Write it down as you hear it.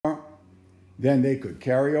than they could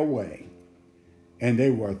carry away. And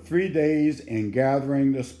they were 3 days in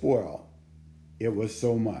gathering the spoil. It was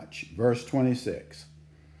so much. Verse 26.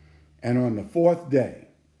 And on the 4th day,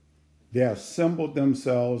 they assembled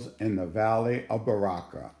themselves in the valley of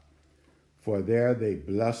Berachah, for there they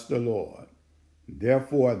blessed the Lord.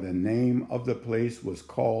 Therefore, the name of the place was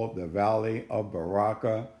called the Valley of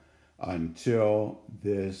Berachah until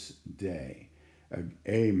this day.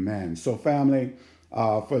 Amen. So, family,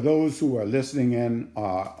 for those who are listening in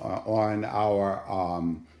on our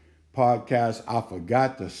podcast, I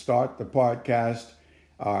forgot to start the podcast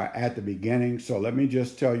at the beginning. So let me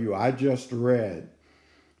just tell you, I just read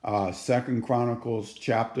 2 Chronicles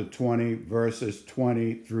chapter 20, verses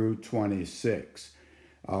 20 through 26.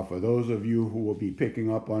 For those of you who will be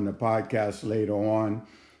picking up on the podcast later on,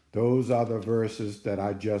 those are the verses that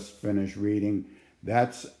I just finished reading.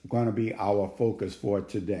 That's going to be our focus for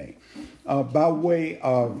today. By way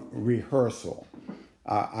of rehearsal,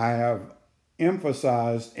 I have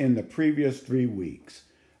emphasized in the previous 3 weeks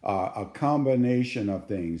a combination of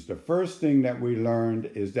things. The first thing that we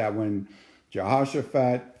learned is that when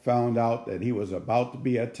Jehoshaphat found out that he was about to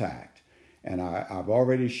be attacked, and I've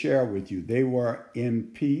already shared with you, they were in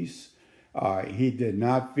peace. He did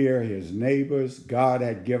not fear his neighbors. God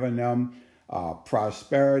had given them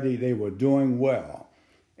prosperity. They were doing well.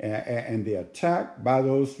 And the attack by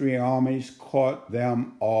those 3 armies caught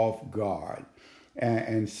them off guard.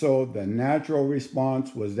 And so the natural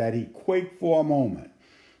response was that he quaked for a moment.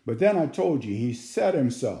 But then I told you, he set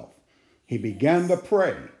himself. He began to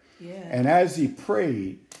pray. Yeah. And as he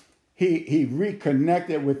prayed, he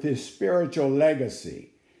reconnected with his spiritual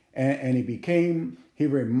legacy. And he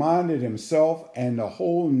reminded himself and the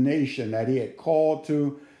whole nation that he had called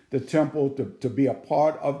to the temple to be a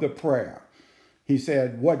part of the prayer. He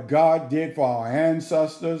said, what God did for our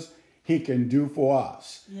ancestors, he can do for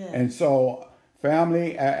us. Yeah. And so,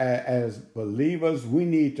 family, as believers, we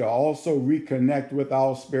need to also reconnect with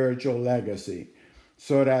our spiritual legacy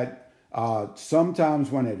so that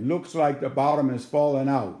sometimes when it looks like the bottom is falling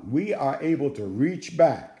out, we are able to reach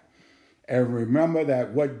back and remember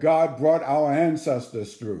that what God brought our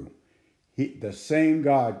ancestors through, the same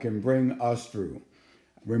God can bring us through.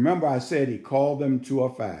 Remember, I said he called them to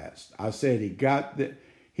a fast. I said he got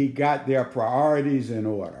their priorities in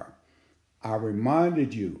order. I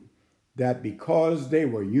reminded you that because they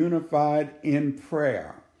were unified in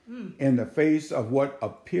prayer in the face of what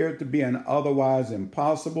appeared to be an otherwise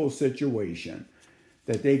impossible situation,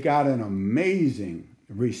 that they got an amazing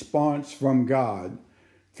response from God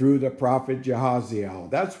through the prophet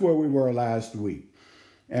Jehaziel. That's where we were last week.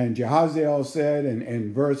 And Jehaziel said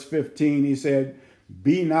in verse 15, he said,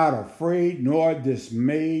 be not afraid nor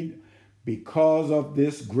dismayed because of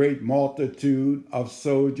this great multitude of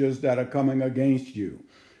soldiers that are coming against you.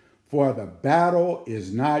 For the battle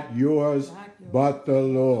is not yours, but the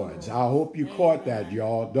Lord's. I hope you caught that,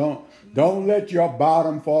 y'all. Don't let your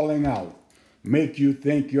bottom falling out make you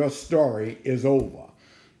think your story is over.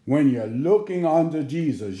 When you're looking unto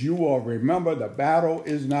Jesus, you will remember the battle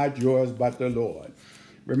is not yours, but the Lord.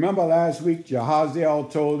 Remember last week, Jehaziel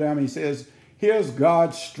told them, he says, here's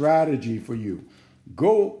God's strategy for you.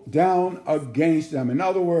 Go down against them. In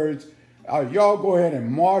other words, y'all go ahead and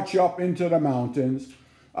march up into the mountains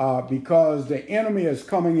because the enemy is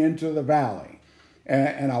coming into the valley.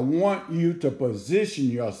 And I want you to position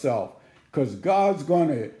yourself because God's going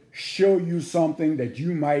to show you something that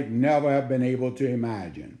you might never have been able to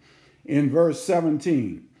imagine. In verse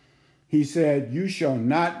 17, he said, you shall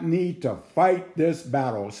not need to fight this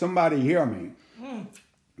battle. Somebody hear me.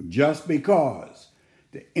 Just because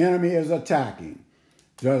the enemy is attacking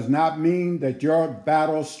does not mean that your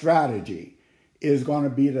battle strategy is going to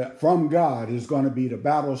be from God is going to be the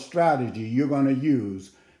battle strategy you're going to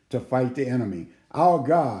use to fight the enemy. Our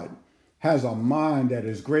God has a mind that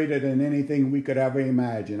is greater than anything we could ever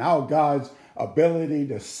imagine. Our God's ability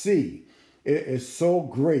to see is so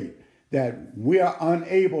great that we are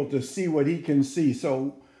unable to see what he can see.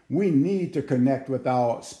 So we need to connect with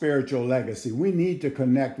our spiritual legacy. We need to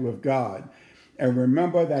connect with God. And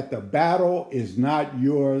remember that the battle is not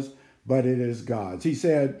yours, but it is God's. He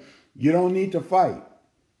said, you don't need to fight.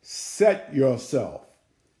 Set yourself,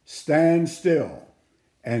 stand still,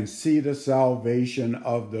 and see the salvation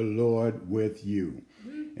of the Lord with you.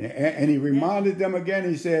 And he reminded them again,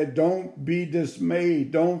 he said, don't be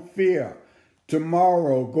dismayed, don't fear.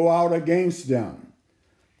 Tomorrow go out against them,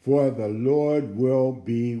 for the Lord will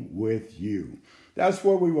be with you. That's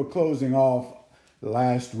where we were closing off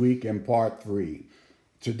last week in part 3.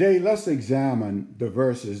 Today, let's examine the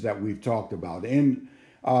verses that we've talked about. In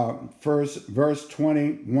first verse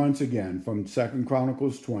 20, once again, from 2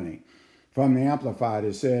 Chronicles 20. From the Amplified,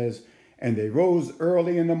 it says, and they rose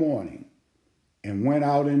early in the morning and went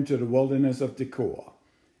out into the wilderness of Tekoa.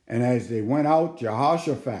 And as they went out,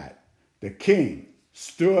 Jehoshaphat, the king,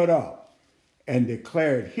 stood up and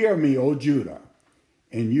declared, hear me, O Judah,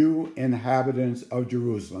 and you inhabitants of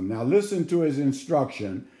Jerusalem. Now listen to his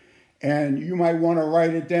instruction, and you might want to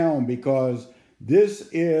write it down, because this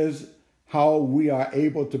is how we are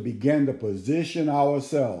able to begin to position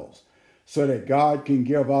ourselves so that God can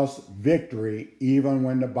give us victory even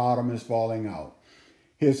when the bottom is falling out.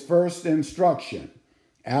 His first instruction,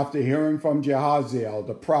 after hearing from Jehaziel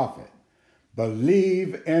the prophet,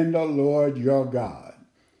 believe in the Lord your God.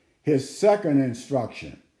 His second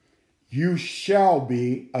instruction, you shall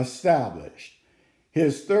be established.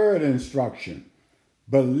 His third instruction,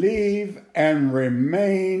 believe and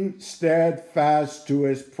remain steadfast to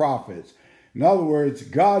his prophets. In other words,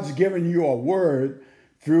 God's given you a word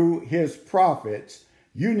through his prophets.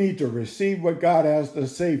 You need to receive what God has to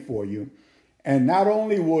say for you. And not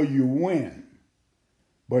only will you win,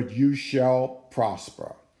 but you shall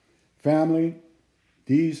prosper. Family,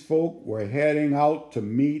 these folk were heading out to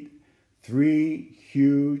meet 3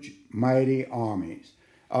 huge, mighty armies.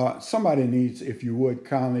 Somebody needs, if you would,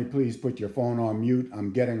 kindly please put your phone on mute.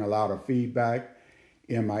 I'm getting a lot of feedback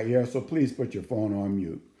in my ear, so please put your phone on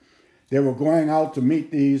mute. They were going out to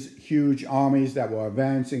meet these huge armies that were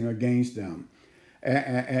advancing against them.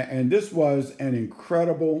 And this was an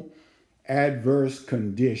incredible adverse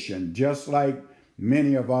condition, just like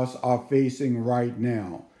many of us are facing right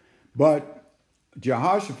now. But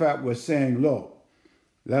Jehoshaphat was saying, look,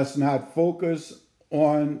 let's not focus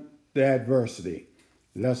on the adversity.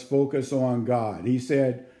 Let's focus on God. He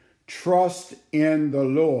said, trust in the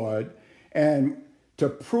Lord. And to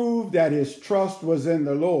prove that his trust was in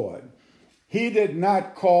the Lord, he did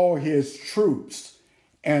not call his troops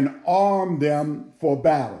and arm them for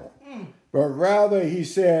battle. But rather he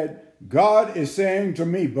said, God is saying to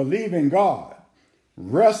me, believe in God,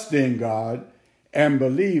 rest in God, and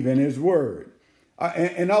believe in his word.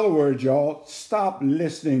 In other words, y'all, stop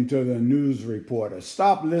listening to the news reporters.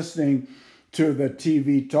 Stop listening to the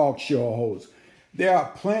TV talk show hosts. There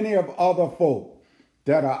are plenty of other folk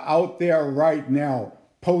that are out there right now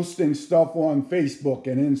posting stuff on Facebook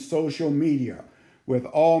and in social media with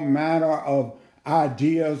all manner of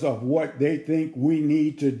ideas of what they think we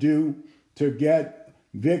need to do to get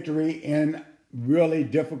victory in really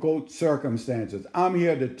difficult circumstances. I'm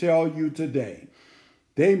here to tell you today,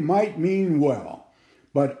 they might mean well,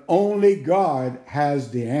 but only God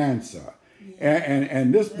has the answer.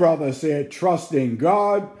 And this brother said, trust in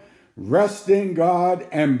God, rest in God,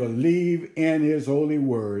 and believe in his holy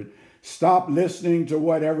word. Stop listening to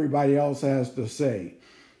what everybody else has to say.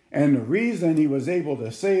 And the reason he was able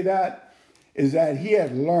to say that is that he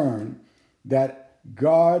had learned that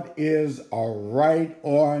God is a right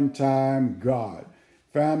on time God.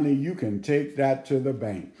 Family, you can take that to the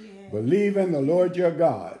bank. Yeah. Believe in the Lord your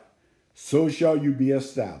God, so shall you be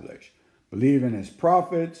established. Believe in his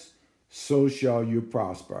prophets, so shall you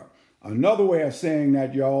prosper. Another way of saying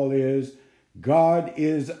that, y'all, is God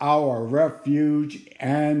is our refuge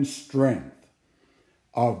and strength,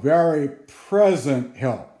 a very present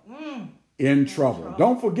help in trouble.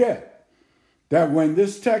 Don't forget that when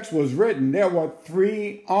this text was written, there were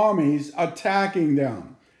 3 armies attacking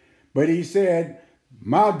them. But he said,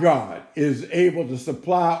 my God is able to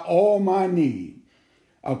supply all my need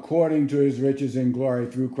according to his riches in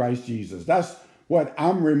glory through Christ Jesus. That's what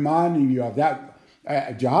I'm reminding you of.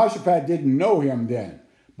 That Jehoshaphat didn't know him then,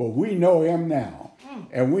 but we know him now.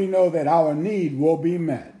 And we know that our need will be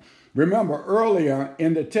met. Remember, earlier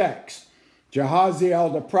in the text,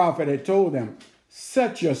 Jehaziel the prophet had told them,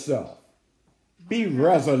 set yourself, be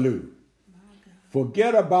resolute.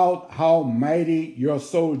 Forget about how mighty your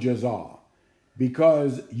soldiers are,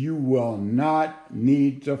 because you will not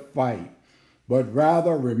need to fight, but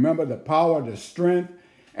rather remember the power, the strength,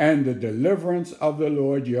 and the deliverance of the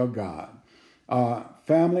Lord your God.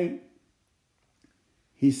 Family,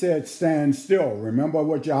 he said, stand still. Remember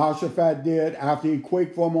what Jehoshaphat did after he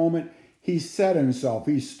quaked for a moment? He set himself.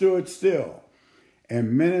 He stood still.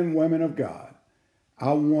 And men and women of God,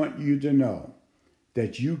 I want you to know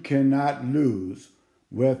that you cannot lose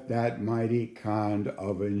with that mighty kind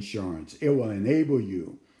of insurance. It will enable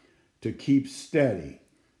you to keep steady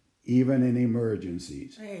even in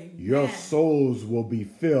emergencies. Amen. Your souls will be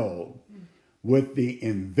filled with the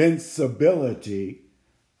invincibility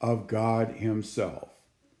of God himself.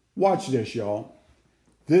 Watch this, y'all.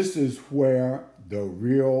 This is where the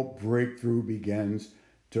real breakthrough begins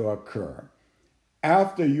to occur.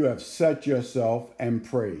 After you have set yourself and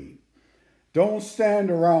prayed, don't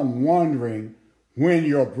stand around wondering when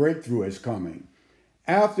your breakthrough is coming.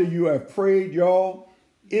 After you have prayed, y'all,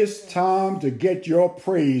 it's time to get your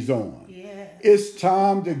praise on. Yeah. It's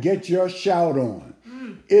time to get your shout on.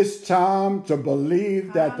 It's time to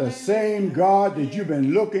believe that the same God that you've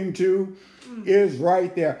been looking to is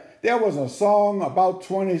right there. There was a song about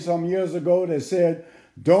 20 some years ago that said,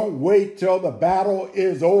 don't wait till the battle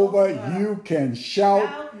is over. You can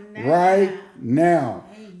shout right now.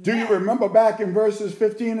 Do you remember back in verses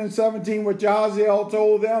 15 and 17 what Jahaziel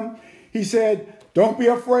told them? He said, don't be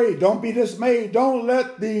afraid. Don't be dismayed. Don't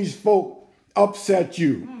let these folk upset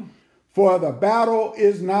you. For the battle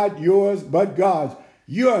is not yours, but God's.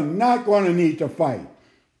 You're not going to need to fight.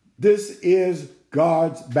 This is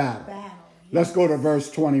God's battle. Yes. Let's go to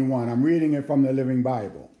verse 21. I'm reading it from the Living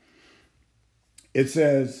Bible. It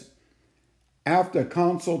says, after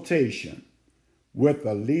consultation with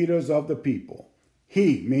the leaders of the people,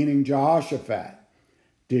 he, meaning Jehoshaphat,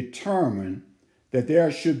 determined that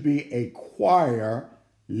there should be a choir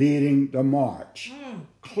leading the march,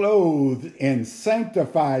 clothed in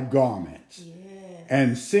sanctified garments,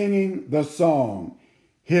 and singing the song,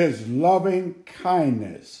 his loving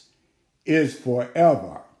kindness is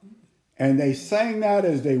forever. And they sang that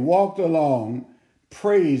as they walked along,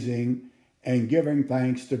 praising and giving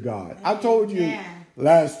thanks to God. I told you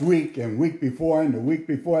last week and week before and the week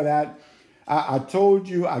before that, I told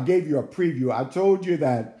you, I gave you a preview. I told you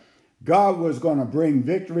that God was going to bring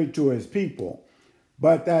victory to his people,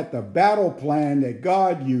 but that the battle plan that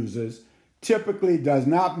God uses typically does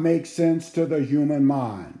not make sense to the human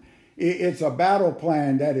mind. It's a battle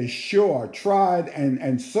plan that is sure, tried,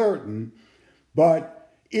 and certain, but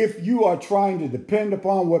if you are trying to depend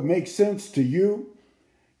upon what makes sense to you,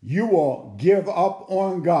 you will give up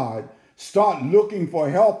on God, start looking for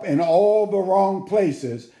help in all the wrong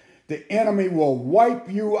places. The enemy will wipe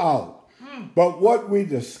you out. But what we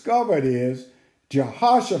discovered is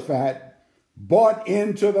Jehoshaphat bought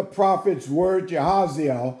into the prophet's word,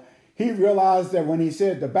 Jahaziel. He realized that when he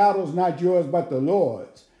said the battle's not yours but the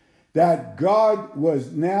Lord's, that God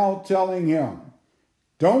was now telling him,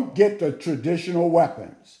 don't get the traditional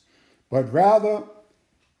weapons, but rather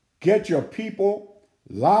get your people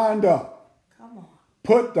lined up. Come on.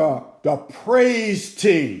 Put the praise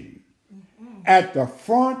team at the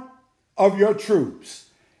front of your troops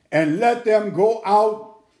and let them go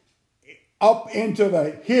out up into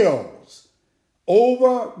the hills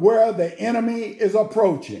over where the enemy is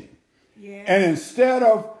approaching. Yeah. And instead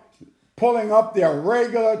of pulling up their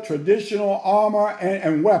regular traditional armor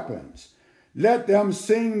and weapons, let them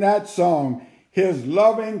sing that song, his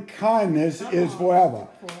loving kindness is forever.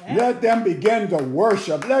 Let them begin to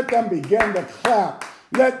worship. Let them begin to clap.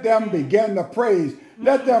 Let them begin to praise.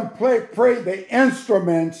 Let them pray the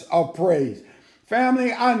instruments of praise.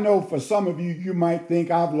 Family, I know for some of you, you might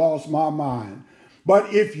think I've lost my mind.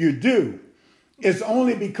 But if you do, it's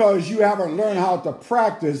only because you haven't learned how to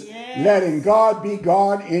practice letting God be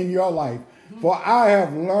God in your life. For I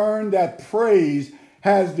have learned that praise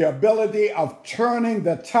has the ability of turning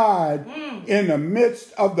the tide in the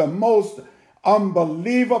midst of the most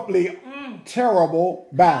unbelievably terrible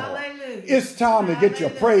battle. Hallelujah. It's time to get your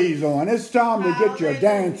praise on. It's time to get your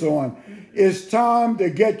dance on. It's time to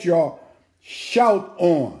get your shout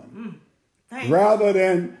on. Rather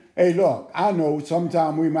than, hey, look, I know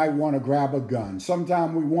sometimes we might want to grab a gun.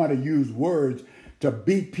 Sometimes we want to use words to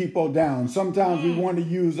beat people down. Sometimes we want to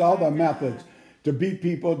use other methods to beat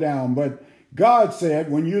people down. But God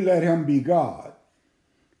said when you let him be God,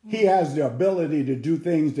 he has the ability to do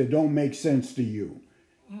things that don't make sense to you.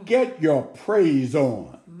 Get your praise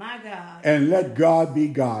on. My God. And let God be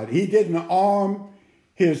God. He didn't arm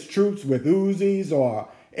his troops with Uzis or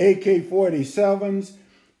AK-47s.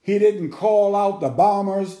 He didn't call out the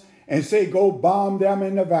bombers and say, go bomb them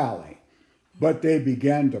in the valley. But they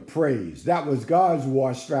began to praise. That was God's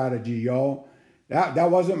war strategy, y'all.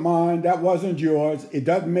 That wasn't mine. That wasn't yours. It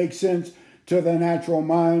doesn't make sense to the natural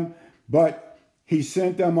mind. But he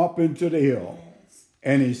sent them up into the hill.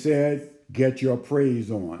 And he said, get your praise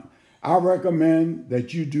on. I recommend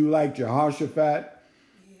that you do like Jehoshaphat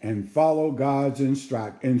and follow God's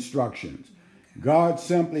instructions. God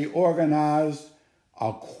simply organized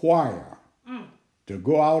a choir to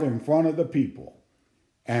go out in front of the people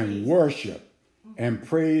and worship and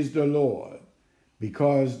praise the Lord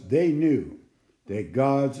because they knew that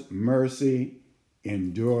God's mercy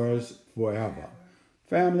endures forever.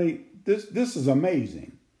 Family, this is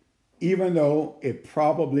amazing, even though it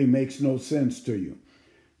probably makes no sense to you.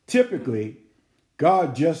 Typically,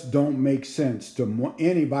 God just don't make sense to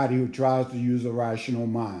anybody who tries to use a rational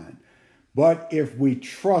mind. But if we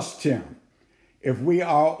trust him, if we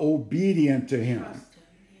are obedient to him,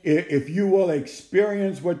 If you will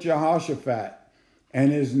experience what Jehoshaphat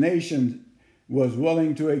and his nation was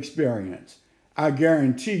willing to experience, I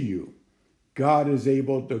guarantee you, God is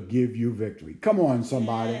able to give you victory. Come on,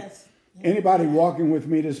 somebody. Yes. Anybody walking with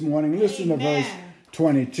me this morning? Listen to verse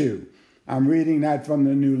 22. I'm reading that from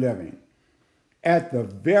the New Living. At the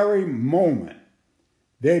very moment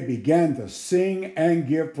they began to sing and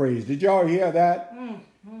give praise. Did y'all hear that?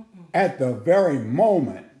 At the very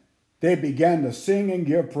moment they began to sing and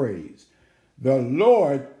give praise, the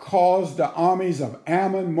Lord caused the armies of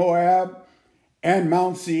Ammon, Moab, and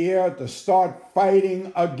Mount Seir to start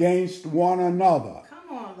fighting against one another.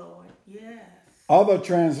 Come on, Lord. Yes. Other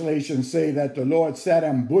translations say that the Lord set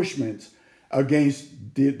ambushments against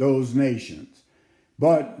those nations.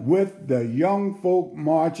 But with the young folk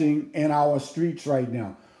marching in our streets right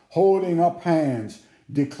now, holding up hands,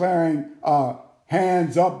 declaring,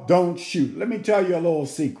 hands up, don't shoot. Let me tell you a little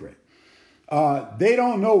secret. They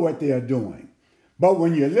don't know what they're doing. But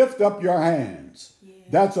when you lift up your hands,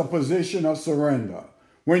 that's a position of surrender.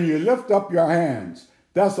 When you lift up your hands,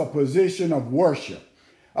 that's a position of worship.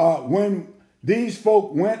 When these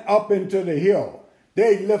folk went up into the hill,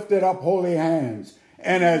 they lifted up holy hands.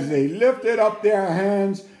 And as they lifted up their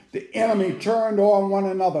hands, the enemy turned on one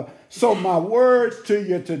another. So my words to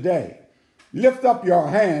you today, lift up your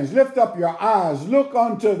hands, lift up your eyes, look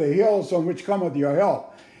unto the hills from which cometh your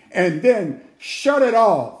help, and then shut it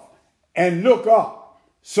off and look up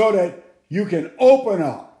so that you can open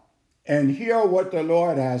up and hear what the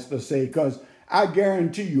Lord has to say. Because I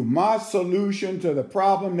guarantee you, my solution to the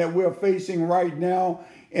problem that we're facing right now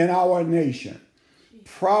in our nation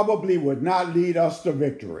probably would not lead us to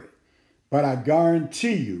victory. But I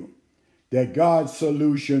guarantee you that God's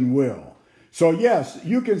solution will. So yes,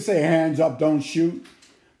 you can say hands up, don't shoot.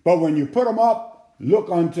 But when you put them up, look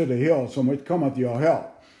unto the hills from which cometh your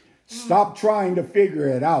help. Stop trying to figure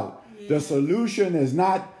it out. The solution is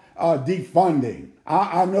not defunding.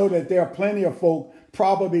 I know that there are plenty of folk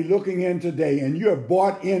probably looking in today, and you're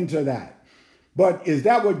bought into that. But is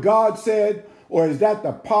that what God said? Or is that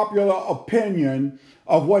the popular opinion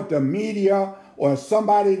of what the media or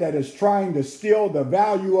somebody that is trying to steal the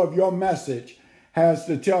value of your message has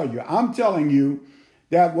to tell you? I'm telling you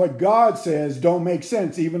that what God says don't make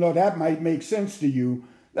sense, even though that might make sense to you.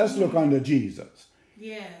 Let's look unto Jesus.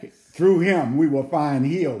 Yes. Through him we will find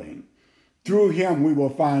healing. Through him we will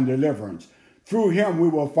find deliverance. Through him we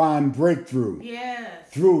will find breakthrough. Yes.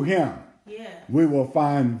 Through him Yes. we will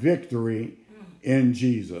find victory in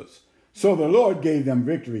Jesus. So the Lord gave them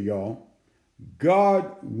victory, y'all.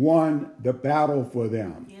 God won the battle for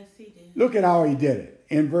them. Yes, he did. Look at how he did it.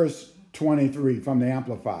 In verse 23 from the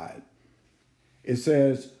Amplified, it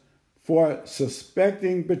says, for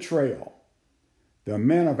suspecting betrayal, the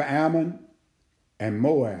men of Ammon and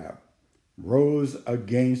Moab rose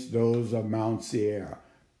against those of Mount Seir,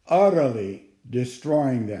 utterly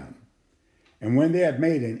destroying them. And when they had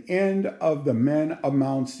made an end of the men of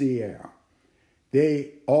Mount Seir,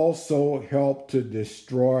 they also helped to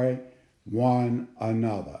destroy one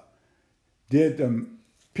another. Did the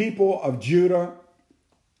people of Judah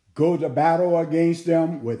go to battle against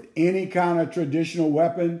them with any kind of traditional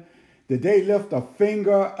weapon? Did they lift a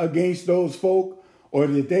finger against those folk, or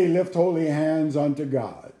did they lift holy hands unto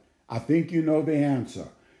God? I think you know the answer.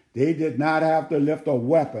 They did not have to lift a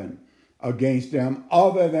weapon against them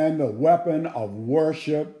other than the weapon of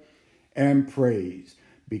worship and praise.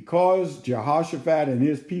 Because Jehoshaphat and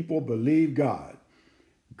his people believed God,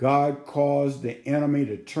 God caused the enemy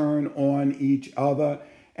to turn on each other,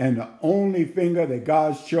 and the only finger that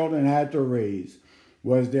God's children had to raise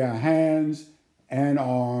was their hands and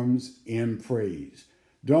arms in praise.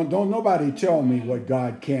 Don't nobody tell me what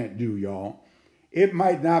God can't do, y'all. It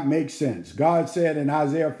might not make sense. God said in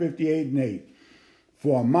Isaiah 58:8,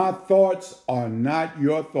 for my thoughts are not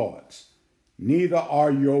your thoughts, neither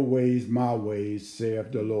are your ways my ways,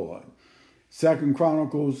 saith the Lord. 2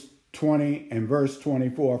 Chronicles 20 and verse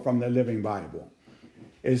 24 from the Living Bible.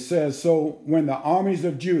 It says, so when the armies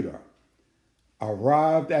of Judah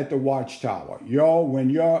arrived at the watchtower, y'all, when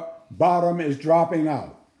your bottom is dropping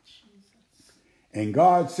out, and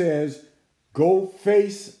God says, go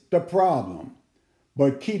face the problem,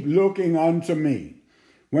 but keep looking unto me.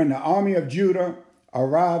 When the army of Judah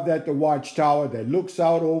arrived at the watchtower that looks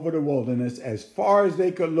out over the wilderness, as far as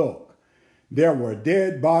they could look, there were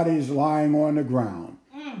dead bodies lying on the ground.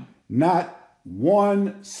 Not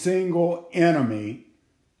one single enemy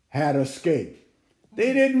had escaped.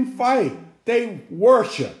 They didn't fight. They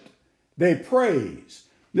worshiped. They praised.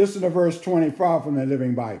 Listen to verse 25 from the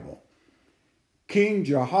Living Bible. King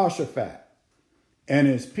Jehoshaphat and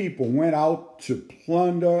his people went out to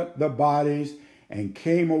plunder the bodies and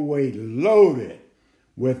came away loaded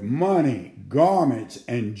with money, garments,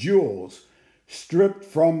 and jewels stripped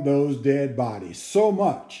from those dead bodies, so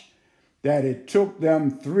much that it took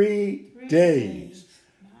them 3 days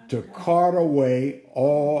to cart away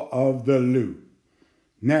all of the loot.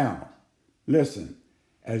 Now, listen,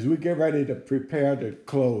 as we get ready to prepare to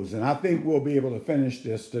close, and I think we'll be able to finish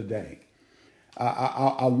this today,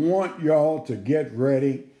 I want y'all to get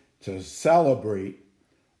ready to celebrate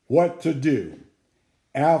what to do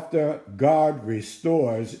after God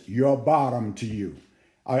restores your bottom to you.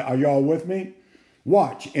 Are y'all with me?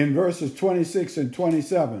 Watch in verses 26 and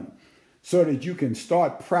 27 so that you can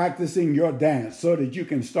start practicing your dance, so that you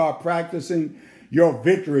can start practicing your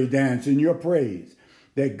victory dance and your praise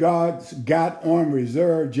that God's got on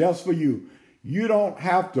reserve just for you. You don't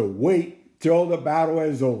have to wait till the battle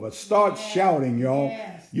is over. Start shouting, y'all.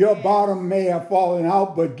 Your bottom may have fallen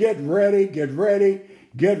out, but get ready, get ready,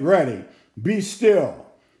 get ready. Be still.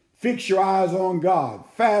 Fix your eyes on God.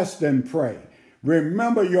 Fast and pray.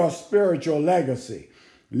 Remember your spiritual legacy.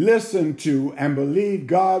 Listen to and believe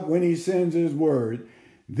God when he sends his word.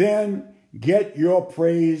 Then get your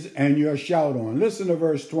praise and your shout on. Listen to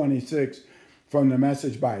verse 26 from the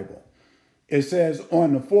Message Bible. It says,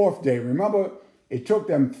 on the 4th day, remember, it took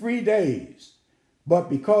them 3 days, but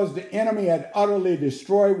because the enemy had utterly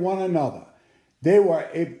destroyed one another,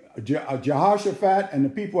 Jehoshaphat and the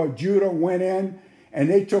people of Judah went in and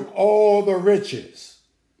they took all the riches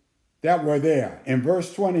that were there. In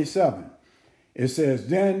verse 27, it says,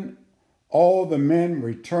 then all the men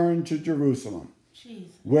returned to Jerusalem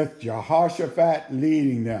with Jehoshaphat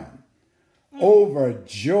leading them,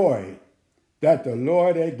 overjoyed that the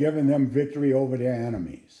Lord had given them victory over their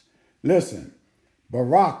enemies. Listen,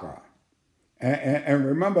 Barakah, and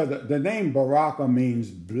remember the name Barakah means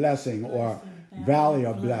blessing or valley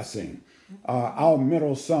of blessing. Our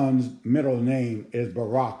middle son's middle name is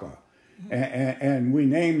Barakah. And we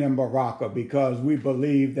named him Barakah because we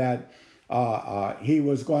believe that he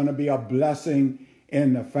was going to be a blessing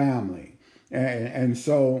in the family. And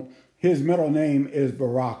so his middle name is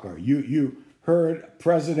Barakah. You heard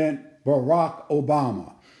President Barack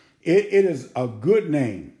Obama. It is a good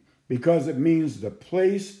name because it means the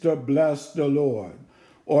place to bless the Lord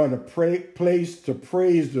or the place to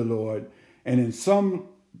praise the Lord. And in some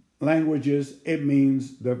languages, it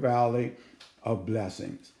means the valley of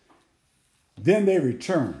blessings. Then they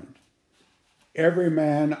returned, every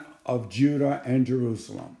man of Judah and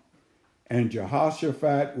Jerusalem. And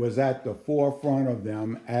Jehoshaphat was at the forefront of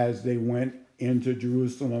them as they went into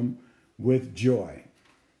Jerusalem with joy,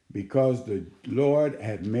 because the Lord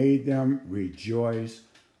had made them rejoice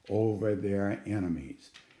over their enemies.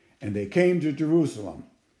 And they came to Jerusalem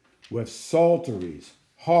with psalteries,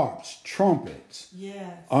 harps, trumpets,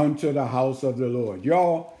 unto the house of the Lord.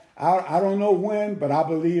 Y'all, I don't know when, but I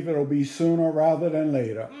believe it'll be sooner rather than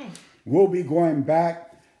later. We'll be going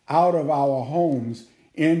back out of our homes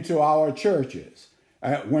into our churches.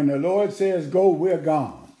 When the Lord says go, we're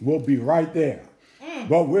gone. We'll be right there.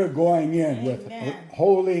 But we're going in with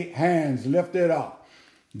holy hands lifted up,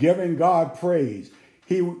 giving God praise.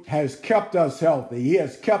 He has kept us healthy. He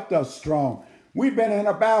has kept us strong. We've been in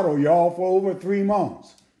a battle, y'all, for over 3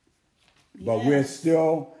 months. But we're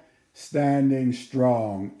still standing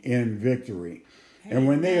strong in victory. And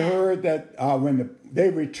when they heard that, they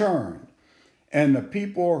returned, and the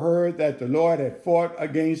people heard that the Lord had fought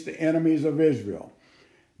against the enemies of Israel,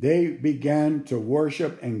 they began to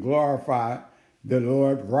worship and glorify the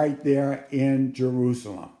Lord right there in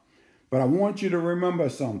Jerusalem. But I want you to remember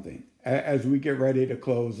something as we get ready to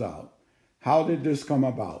close out. How did this come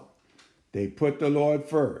about? They put the Lord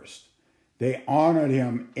first. They honored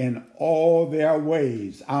him in all their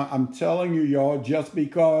ways. I'm telling you, y'all, just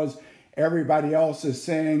because everybody else is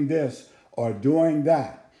saying this or doing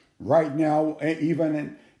that, right now,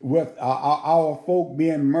 even with our folk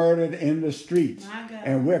being murdered in the streets,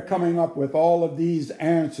 and we're coming up with all of these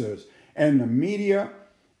answers, and the media,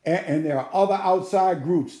 and there are other outside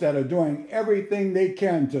groups that are doing everything they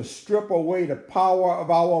can to strip away the power of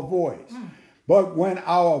our voice. But when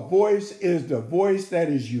our voice is the voice that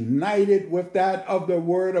is united with that of the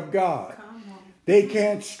Word of God, they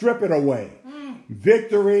can't strip it away.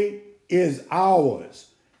 Victory is ours.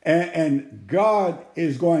 And God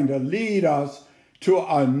is going to lead us to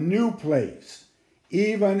a new place,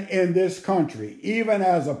 even in this country, even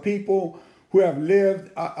as a people who have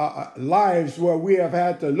lived lives where we have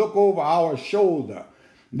had to look over our shoulder,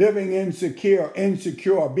 living insecure,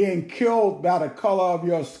 being killed by the color of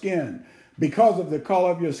your skin, because of the color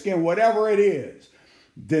of your skin, whatever it is,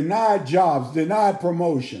 denied jobs, denied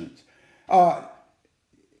promotions.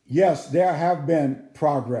 Yes, there have been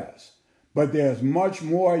progress, but there's much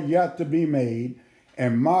more yet to be made.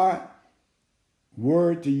 And my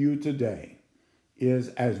word to you today is,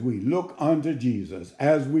 as we look unto Jesus,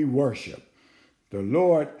 as we worship, the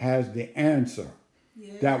Lord has the answer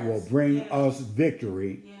that will bring us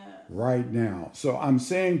victory right now. So I'm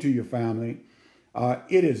saying to your family,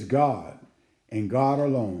 it is God and God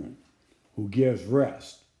alone who gives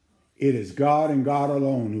rest. It is God and God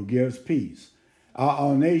alone who gives peace.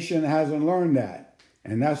 Our nation hasn't learned that,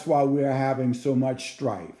 and that's why we are having so much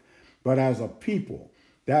strife. But as a people,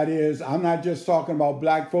 that is, I'm not just talking about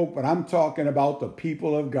black folk, but I'm talking about the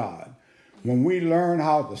people of God. When we learn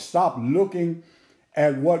how to stop looking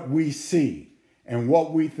at what we see and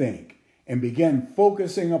what we think and begin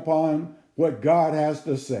focusing upon what God has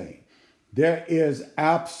to say, there is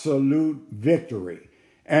absolute victory.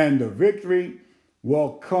 And the victory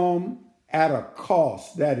will come at a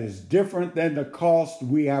cost that is different than the cost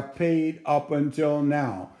we have paid up until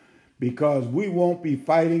now, because we won't be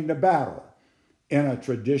fighting the battle in a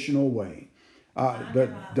traditional way.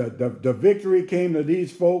 The victory came to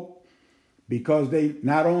these folk because they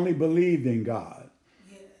not only believed in God,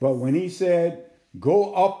 but when he said,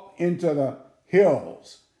 go up into the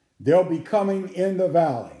hills, they'll be coming in the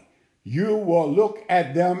valley. You will look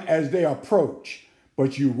at them as they approach,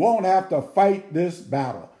 but you won't have to fight this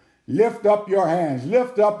battle. Lift up your hands,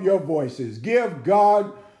 lift up your voices, give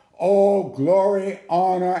God all glory,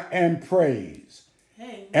 honor, and praise.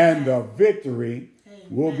 Amen. And the victory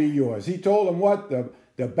will be yours. He told them what?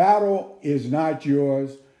 The battle is not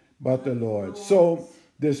yours, but the Lord's. So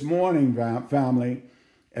this morning, family,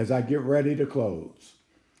 as I get ready to close,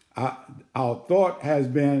 our thought has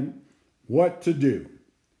been what to do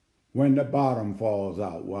when the bottom falls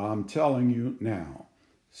out. Well, I'm telling you now,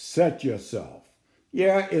 set yourself.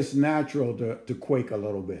 Yeah, it's natural to quake a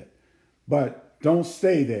little bit, but don't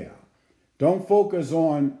stay there. Don't focus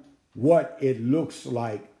on what it looks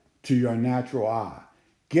like to your natural eye.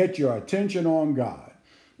 Get your attention on God.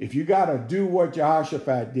 If you got to do what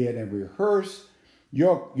Jehoshaphat did and rehearse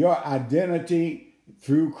your identity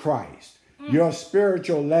through Christ, your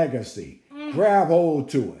spiritual legacy, grab hold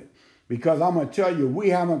to it. Because I'm going to tell you, we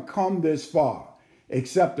haven't come this far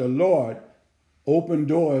except the Lord opened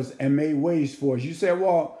doors and made ways for us. You say,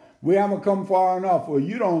 well, we haven't come far enough. Well,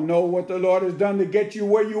 you don't know what the Lord has done to get you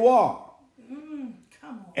where you are.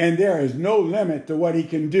 Come on. And there is no limit to what he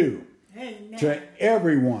can do. Amen. To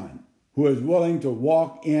everyone who is willing to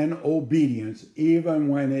walk in obedience, even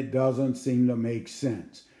when it doesn't seem to make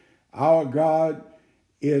sense. Our God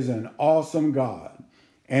is an awesome God,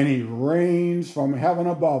 and he reigns from heaven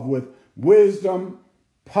above with wisdom,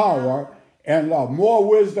 power, and love. More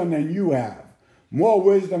wisdom than you have, more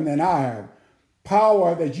wisdom than I have,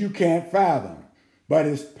 power that you can't fathom, but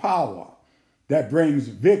it's power that brings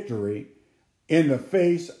victory in the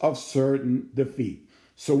face of certain defeat.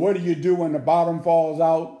 So what do you do when the bottom falls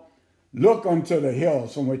out? Look unto the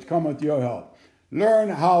hills from which cometh your help. Learn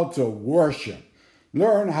how to worship.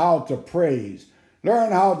 Learn how to praise.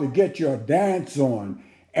 Learn how to get your dance on.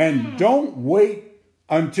 And don't wait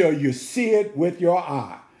until you see it with your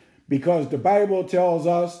eye. Because the Bible tells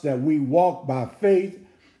us that we walk by faith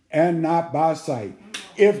and not by sight.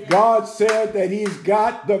 If God said that he's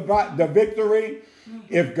got the victory,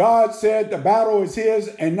 if God said the battle is his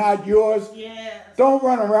and not yours, don't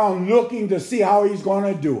run around looking to see how he's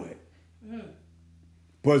going to do it.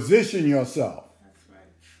 Position yourself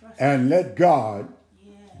and let God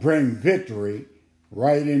bring victory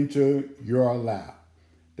right into your lap.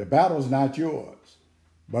 The battle's not yours,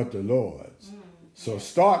 but the Lord's. So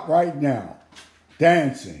start right now,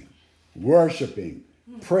 dancing, worshiping,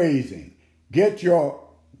 praising. Get your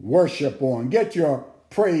worship on. Get your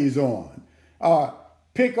praise on.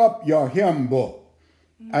 Pick up your hymn book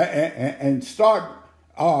and start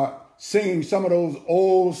singing some of those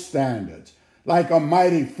old standards. Like a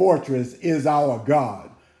mighty fortress is our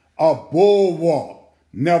God, a bulwark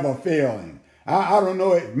never failing. I don't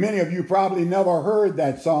know, many of you probably never heard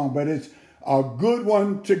that song, but it's a good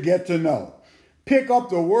one to get to know. Pick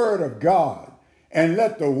up the word of God and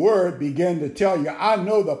let the word begin to tell you, I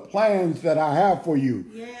know the plans that I have for you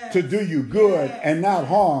to do you good and not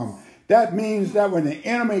harm. That means that when the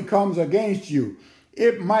enemy comes against you,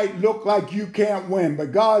 it might look like you can't win,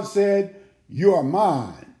 but God said, you are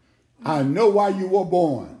mine. I know why you were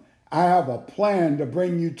born. I have a plan to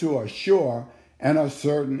bring you to a sure and a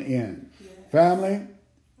certain end. Family,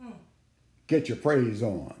 get your praise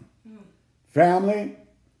on. Family,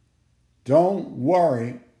 don't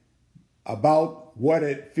worry about what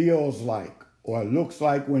it feels like or looks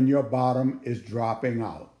like when your bottom is dropping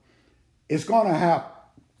out. It's going to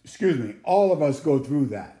happen. All of us go through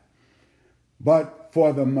that. But But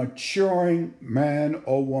for the maturing man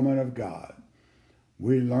or woman of God,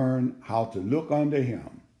 we learn how to look unto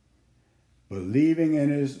him, believing in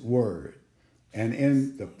his word and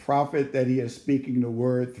in the prophet that he is speaking the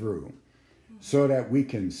word through, so that we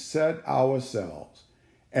can set ourselves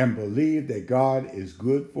and believe that God is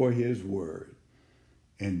good for his word.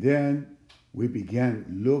 And then we begin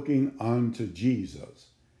looking unto Jesus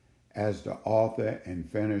as the author and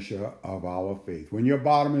finisher of our faith. When your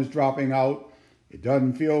bottom is dropping out, it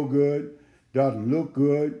doesn't feel good, doesn't look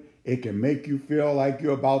good. It can make you feel like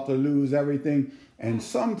you're about to lose everything. And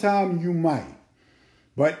sometimes you might.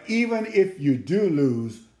 But even if you do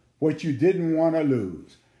lose what you didn't want to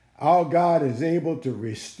lose, our God is able to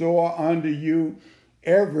restore unto you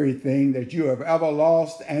everything that you have ever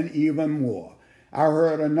lost and even more. I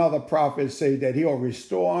heard another prophet say that he'll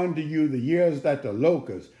restore unto you the years that the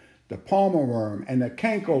locust, the palmer worm, and the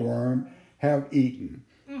cankerworm have eaten.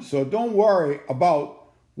 So don't worry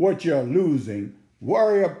about what you're losing.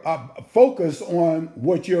 Focus on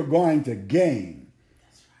what you're going to gain,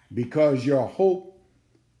 because your hope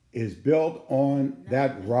is built on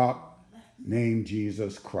that rock named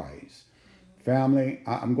Jesus Christ. Family,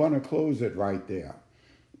 I'm going to close it right there,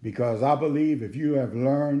 because I believe if you have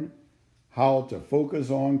learned how to focus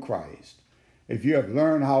on Christ, if you have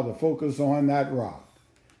learned how to focus on that rock,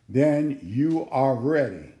 then you are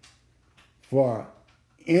ready for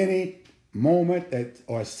any moment that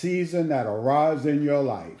or season that arrives in your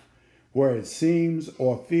life where it seems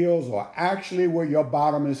or feels or actually where your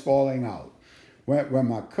bottom is falling out. When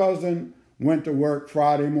my cousin went to work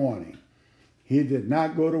Friday morning, he did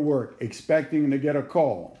not go to work expecting to get a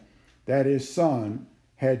call that his son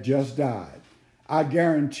had just died. I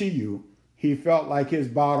guarantee you he felt like his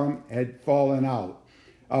bottom had fallen out.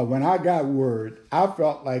 When I got word, I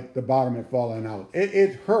felt like the bottom had fallen out.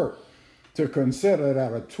 It hurt to consider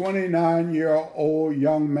that a 29-year-old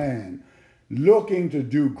young man looking to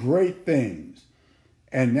do great things,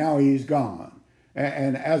 and now he's gone.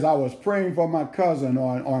 And as I was praying for my cousin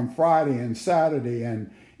on Friday and Saturday, and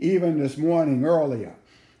even this morning earlier,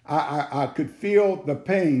 I could feel the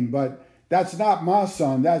pain, but that's not my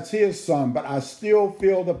son, that's his son, but I still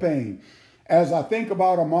feel the pain. As I think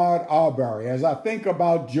about Ahmaud Arbery, as I think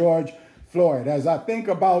about George Floyd, as I think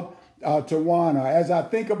about Tawana, as I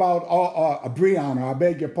think about Breonna, I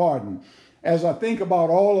beg your pardon, as I think about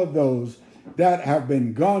all of those that have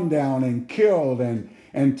been gunned down and killed and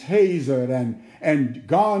tasered and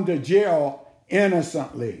gone to jail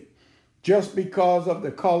innocently just because of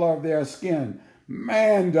the color of their skin,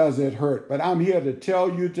 man, does it hurt. But I'm here to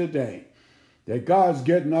tell you today that God's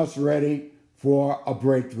getting us ready for a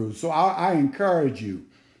breakthrough. So I encourage you,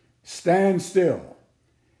 stand still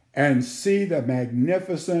and see the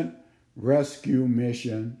magnificent rescue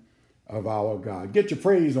mission of our God. Get your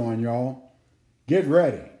praise on, y'all. Get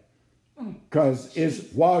ready, because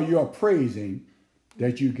it's while you're praising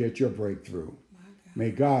that you get your breakthrough.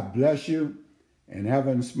 May God bless you and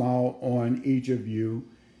heaven smile on each of you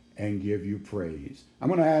and give you praise. I'm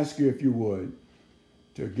going to ask you, if you would,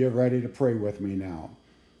 to get ready to pray with me now.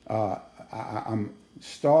 I'm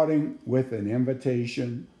starting with an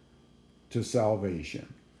invitation to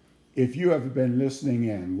salvation. If you have been listening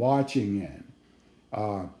in, watching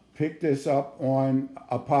in, pick this up on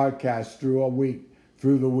a podcast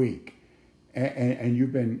through the week,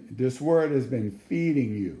 and this word has been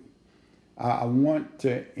feeding you. I want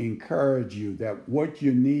to encourage you that what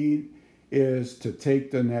you need is to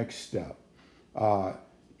take the next step.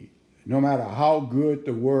 No matter how good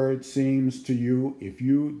the word seems to you, if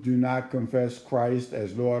you do not confess Christ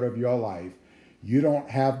as Lord of your life, you don't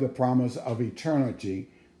have the promise of eternity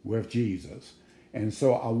with Jesus. And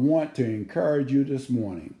so I want to encourage you this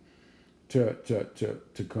morning to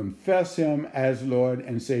confess him as Lord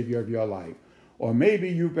and Savior of your life. Or maybe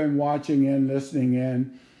you've been watching in, listening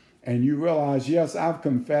in, and you realize, yes, I've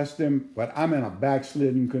confessed him, but I'm in a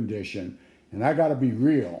backslidden condition, and I got to be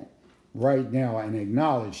real right now and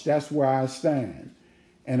acknowledge that's where I stand,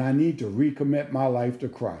 and I need to recommit my life to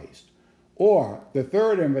Christ. Or the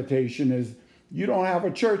third invitation is you don't have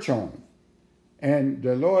a church home, and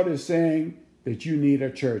the Lord is saying that you need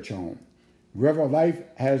a church home. River Life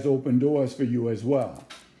has open doors for you as well.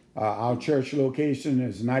 Our church location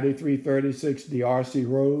is 9336 DRC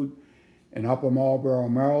Road in Upper Marlboro,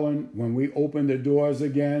 Maryland. When we open the doors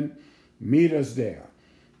again, meet us there.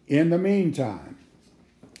 In the meantime,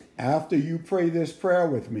 after you pray this prayer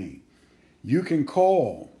with me, you can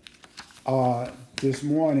call this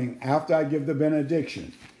morning after I give the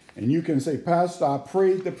benediction, and you can say, Pastor, I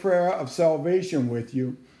prayed the prayer of salvation with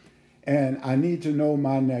you, and I need to know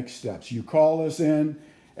my next steps. You call us in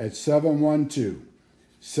at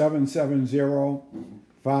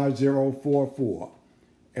 770-5044.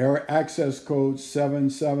 Access code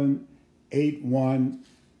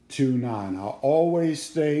 778129. I'll always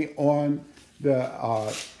stay on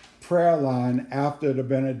the prayer line after the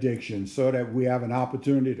benediction so that we have an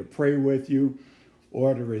opportunity to pray with you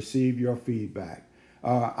or to receive your feedback.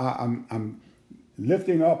 I'm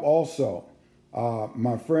lifting up also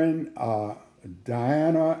my friend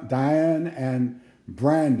Diane and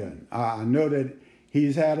Brandon. I know that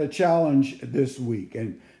he's had a challenge this week.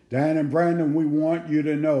 And Diane and Brandon, we want you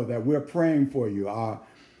to know that we're praying for you.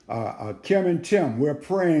 Kim and Tim, we're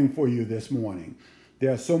praying for you this morning.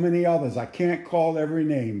 There are so many others. I can't call every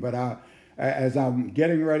name, but as I'm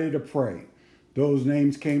getting ready to pray, those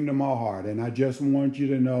names came to my heart. And I just want you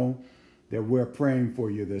to know that we're praying for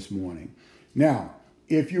you this morning. Now,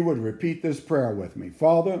 if you would repeat this prayer with me.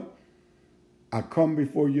 Father, I come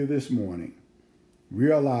before you this morning,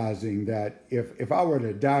 realizing that if I were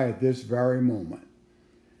to die at this very moment,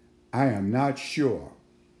 I am not sure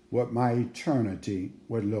what my eternity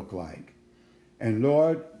would look like. And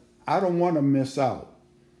Lord, I don't want to miss out.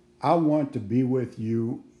 I want to be with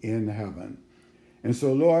you in heaven. And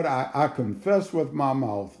so, Lord, I confess with my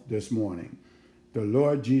mouth this morning the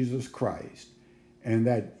Lord Jesus Christ, and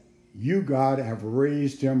that you, God, have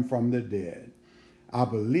raised him from the dead. I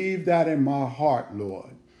believe that in my heart,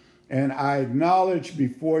 Lord. And I acknowledge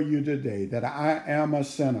before you today that I am a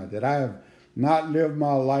sinner, that I have not lived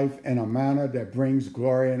my life in a manner that brings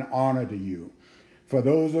glory and honor to you. For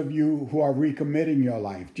those of you who are recommitting your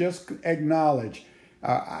life, just acknowledge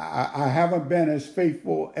I haven't been as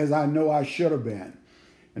faithful as I know I should have been.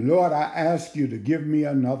 And Lord, I ask you to give me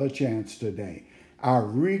another chance today. I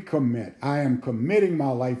recommit. I am committing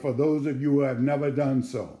my life for those of you who have never done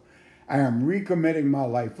so. I am recommitting my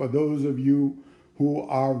life for those of you who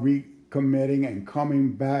are recommitting and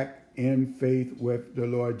coming back in faith with the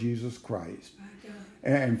Lord Jesus Christ.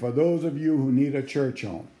 And for those of you who need a church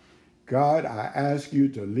home, God, I ask you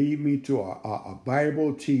to lead me to a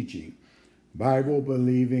Bible teaching, Bible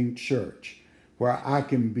believing church where I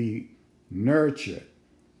can be nurtured,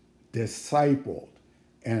 discipled,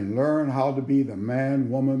 and learn how to be the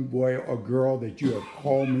man, woman, boy, or girl that you have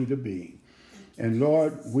called me to be. And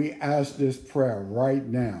Lord, we ask this prayer right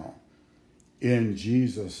now in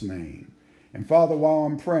Jesus' name. And Father, while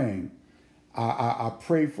I'm praying, I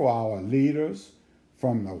pray for our leaders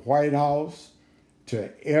from the White House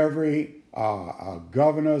to every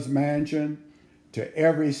governor's mansion, to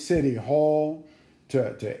every city hall,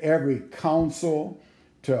 to every council,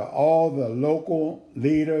 to all the local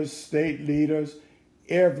leaders, state leaders,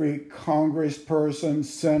 every congressperson,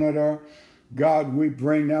 senator. God, we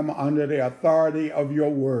bring them under the authority of your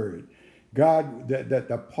word. God, that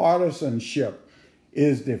the partisanship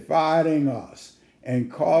is dividing us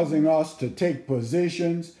and causing us to take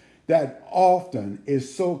positions that often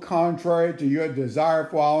is so contrary to your desire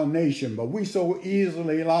for our nation. But we so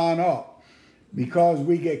easily line up because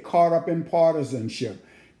we get caught up in partisanship.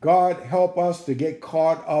 God, help us to get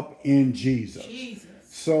caught up in Jesus.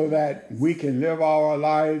 So that we can live our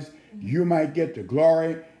lives. You might get the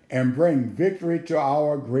glory and bring victory to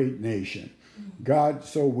our great nation. God,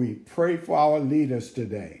 so we pray for our leaders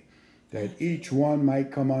today, that each one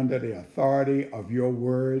might come under the authority of your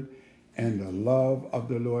word and the love of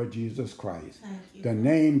the Lord Jesus Christ. The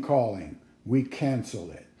name calling, we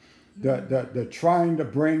cancel it. The trying to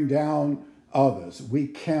bring down others, we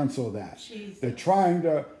cancel that. The trying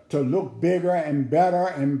to look bigger and better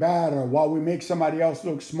and badder while we make somebody else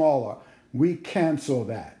look smaller, we cancel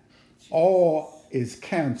that. All is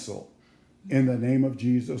canceled in the name of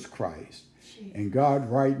Jesus Christ. And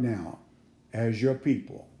God, right now, as your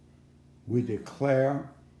people, we declare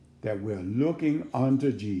that we're looking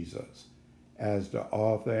unto Jesus as the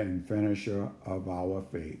author and finisher of our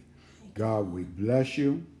faith. God, we bless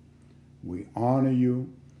you, we honor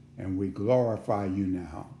you, and we glorify you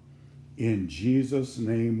now. In Jesus'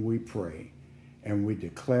 name we pray, and we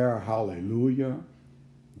declare hallelujah,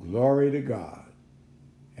 glory to God,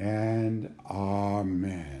 and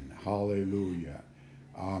amen. Hallelujah.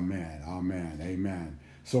 Amen. Amen. Amen.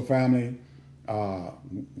 So family,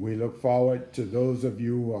 we look forward to those of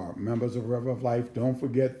you who are members of River of Life. Don't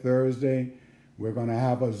forget Thursday, we're going to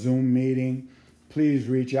have a Zoom meeting. Please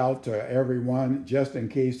reach out to everyone just in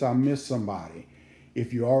case I miss somebody.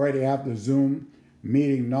 If you already have the Zoom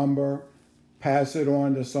meeting number, pass it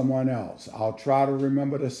on to someone else. I'll try to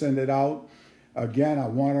remember to send it out. Again, I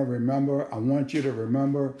want you to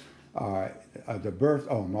remember the birth.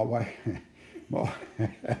 Oh, my wife.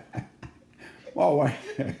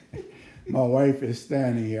 My wife is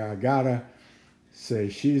standing here. I gotta say,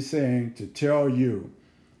 she's saying to tell you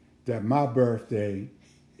that my birthday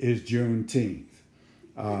is Juneteenth.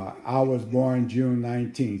 I was born June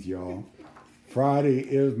 19th, y'all. Friday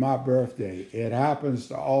is my birthday. It happens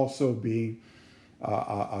to also be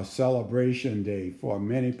a celebration day for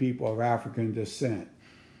many people of African descent,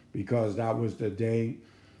 because that was the day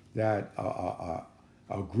that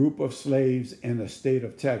a group of slaves in the state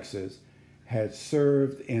of Texas had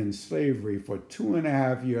served in slavery for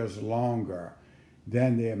 2.5 years longer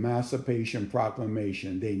than the Emancipation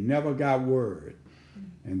Proclamation. They never got word.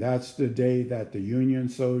 And that's the day that the Union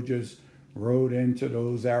soldiers rode into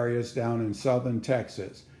those areas down in southern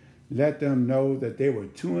Texas, let them know that they were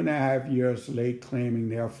 2.5 years late claiming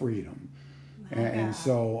their freedom. And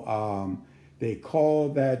so they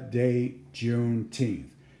called that day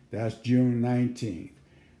Juneteenth. That's June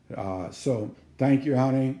 19th. So thank you,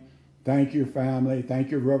 honey. Thank you, family.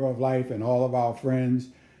 Thank you, River of Life, and all of our friends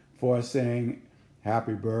for saying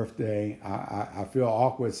happy birthday. I feel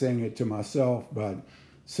awkward saying it to myself, but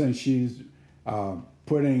since she's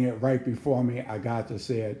putting it right before me, I got to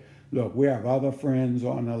say it. Look, we have other friends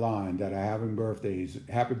on the line that are having birthdays.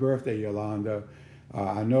 Happy birthday, Yolanda.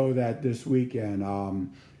 I know that this weekend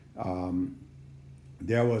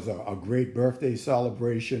there was a great birthday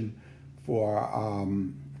celebration for,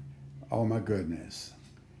 oh my goodness.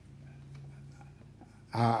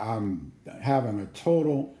 I'm having a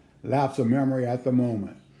total lapse of memory at the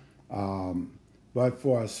moment. But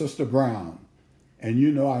for Sister Brown, and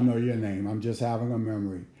you know I know your name, I'm just having a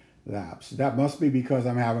memory lapse. That must be because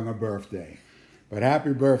I'm having a birthday. But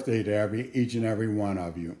happy birthday to each and every one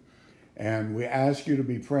of you. And we ask you to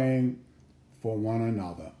be praying for one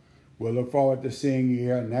another. We'll look forward to seeing you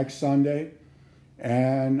here next Sunday.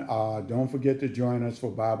 And don't forget to join us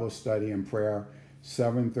for Bible study and prayer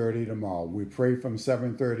 7:30 tomorrow. We pray from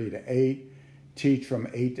 7:30 to 8, teach from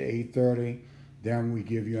 8 to 8:30. Then we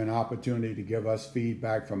give you an opportunity to give us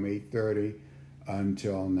feedback from 8:30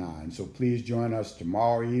 until 9. So please join us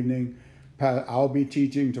tomorrow evening. I'll be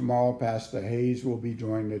teaching tomorrow. Pastor Hayes will be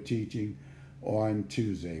doing the teaching on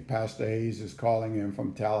Tuesday. Pastor Hayes is calling in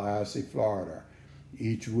from Tallahassee, Florida,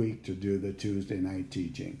 each week to do the Tuesday night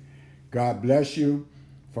teaching. God bless you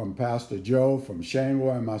from Pastor Joe, from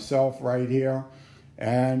Shaneway, and myself right here,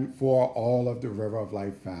 and for all of the River of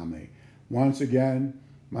Life family. Once again,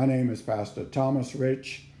 my name is Pastor Thomas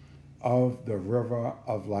Rich of the River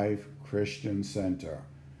of Life Christian Center.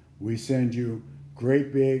 We send you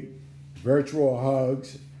great big virtual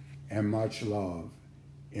hugs and much love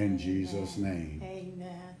in Amen. Jesus' name.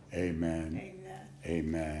 Amen. Amen. Amen.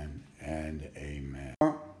 Amen and amen.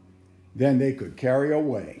 Then they could carry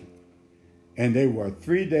away, and they were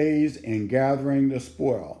 3 days in gathering the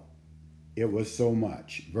spoil. It was so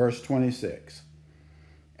much. Verse 26.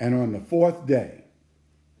 And on the 4th day,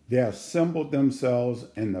 they assembled themselves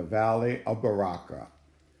in the valley of Baraka,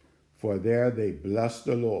 for there they blessed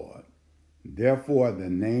the Lord. Therefore, the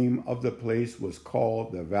name of the place was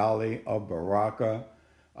called the Valley of Baraka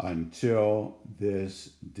until this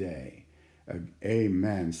day.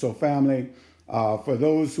 Amen. So, family, for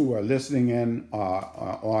those who are listening in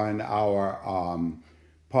on our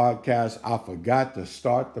podcast, I forgot to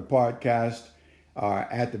start the podcast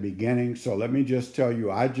at the beginning. So let me just tell you,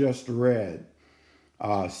 I just read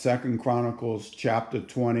 2 Chronicles chapter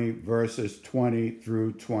 20, verses 20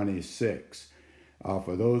 through 26.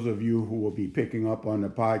 For those of you who will be picking up on the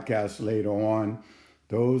podcast later on,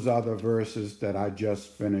 those are the verses that I just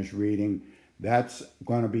finished reading. That's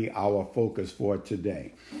going to be our focus for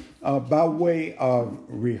today. By way of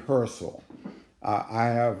rehearsal, I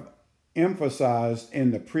have emphasized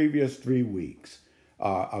in the previous 3 weeks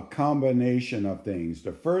a combination of things.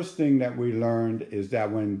 The first thing that we learned is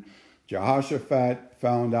that when Jehoshaphat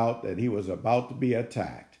found out that he was about to be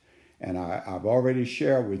attacked, and I've already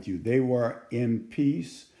shared with you, they were in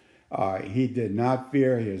peace. He did not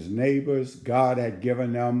fear his neighbors. God had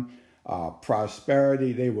given them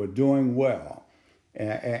prosperity. They were doing well.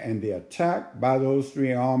 And the attack by those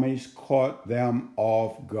 3 armies caught them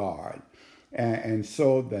off guard. And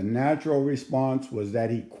so the natural response was that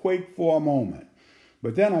he quaked for a moment.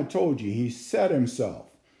 But then I told you, he set himself.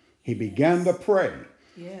 He began to pray.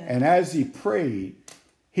 Yes. And as he prayed,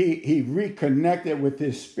 he reconnected with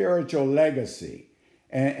his spiritual legacy.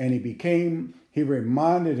 And he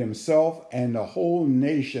reminded himself and the whole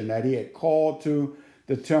nation that he had called to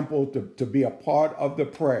the temple to be a part of the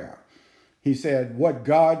prayer. He said, what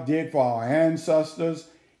God did for our ancestors,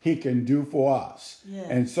 he can do for us. Yes.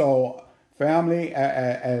 And so, family,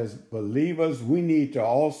 as believers, we need to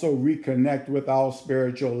also reconnect with our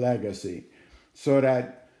spiritual legacy so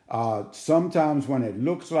that sometimes when it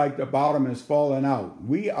looks like the bottom is falling out,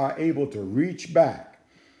 we are able to reach back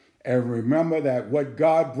and remember that what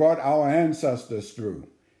God brought our ancestors through,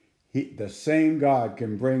 the same God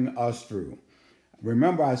can bring us through.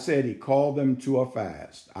 Remember, I said he called them to a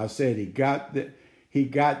fast. I said he got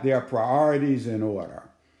their priorities in order.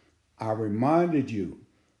 I reminded you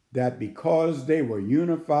that because they were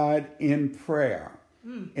unified in prayer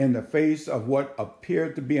in the face of what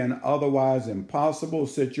appeared to be an otherwise impossible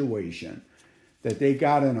situation, that they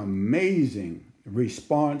got an amazing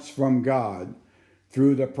response from God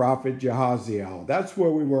through the prophet Jehaziel. That's where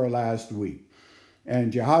we were last week.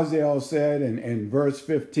 And Jehaziel said in verse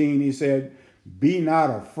 15, he said, "Be not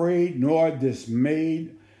afraid nor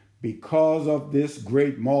dismayed because of this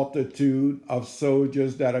great multitude of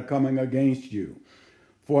soldiers that are coming against you.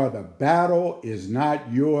 For the battle is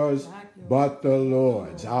not yours, but the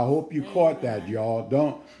Lord's." I hope you caught that, y'all.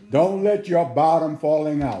 Don't let your bottom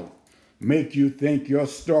falling out make you think your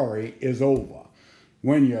story is over.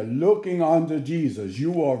 When you're looking unto Jesus,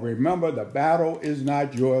 you will remember the battle is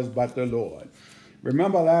not yours, but the Lord.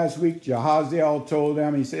 Remember last week, Jehaziel told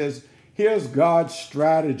them, he says, here's God's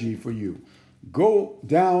strategy for you. Go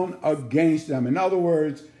down against them. In other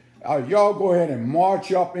words, y'all go ahead and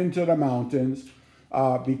march up into the mountains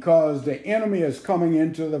because the enemy is coming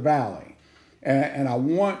into the valley. And I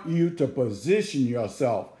want you to position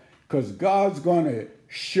yourself because God's going to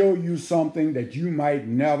show you something that you might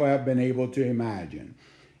never have been able to imagine.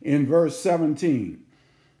 In verse 17,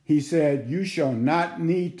 he said, you shall not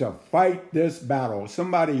need to fight this battle.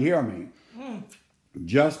 Somebody hear me.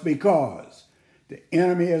 Just because the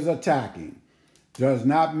enemy is attacking does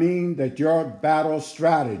not mean that your battle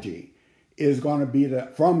strategy is going to be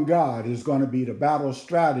from God is going to be the battle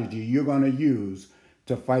strategy you're going to use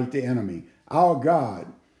to fight the enemy. Our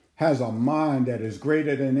God has a mind that is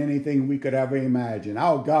greater than anything we could ever imagine.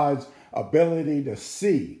 Our God's ability to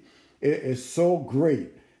see is so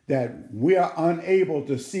great that we are unable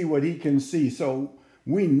to see what he can see. So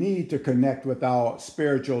we need to connect with our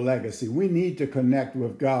spiritual legacy. We need to connect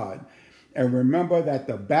with God. And remember that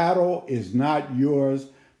the battle is not yours,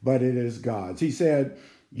 but it is God's. He said,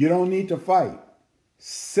 you don't need to fight.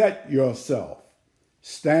 Set yourself,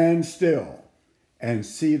 stand still, and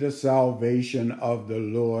see the salvation of the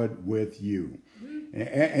Lord with you.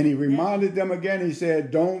 And he reminded them again, he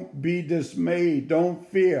said, don't be dismayed, don't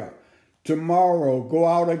fear. Tomorrow go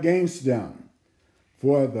out against them,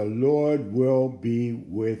 for the Lord will be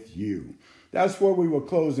with you. That's where we were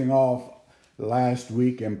closing off last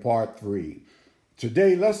week in part 3.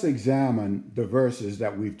 Today, let's examine the verses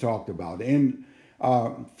that we've talked about. In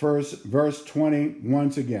first verse 20,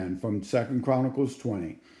 once again, from 2 Chronicles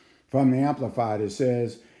 20, from the Amplified, it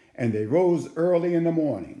says, and they rose early in the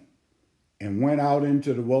morning and went out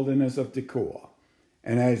into the wilderness of Tekoa.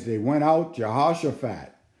 And as they went out,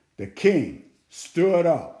 Jehoshaphat, the king, stood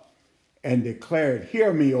up and declared,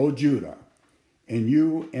 hear me, O Judah, and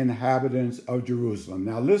you inhabitants of Jerusalem.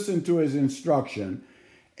 Now listen to his instruction,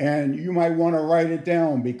 and you might want to write it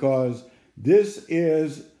down because this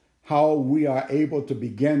is how we are able to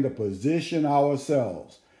begin to position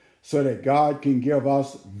ourselves so that God can give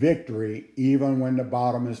us victory even when the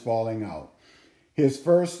bottom is falling out. His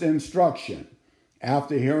first instruction,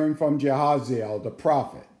 after hearing from Jehaziel, the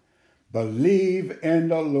prophet, believe in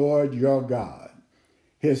the Lord your God.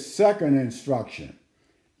 His second instruction,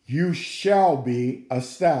 you shall be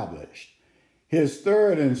established. His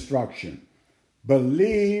third instruction,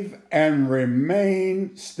 believe and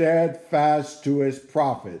remain steadfast to his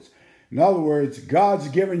prophets. In other words, God's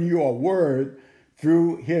given you a word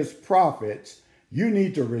through his prophets. You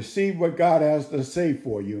need to receive what God has to say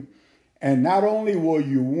for you. And not only will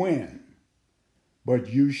you win, but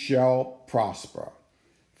you shall prosper.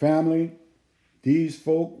 Family, these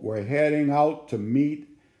folk were heading out to meet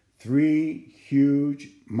 3 huge,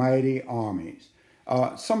 mighty armies.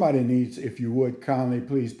 Somebody needs, if you would, kindly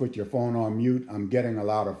please put your phone on mute. I'm getting a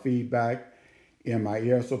lot of feedback in my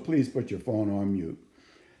ear, so please put your phone on mute.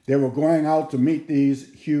 They were going out to meet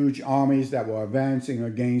these huge armies that were advancing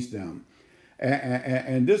against them.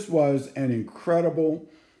 And this was an incredible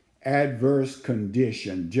adverse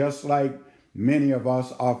condition, just like many of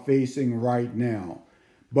us are facing right now.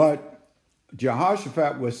 But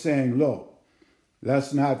Jehoshaphat was saying, look,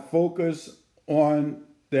 let's not focus on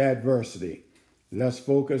the adversity. Let's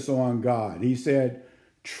focus on God. He said,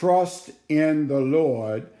 trust in the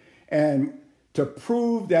Lord. And to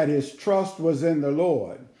prove that his trust was in the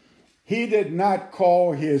Lord, he did not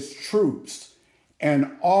call his troops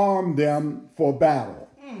and arm them for battle.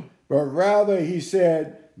 But rather he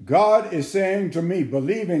said, God is saying to me,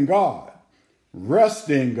 believe in God, rest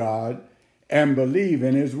in God, and believe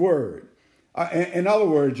in his word. In other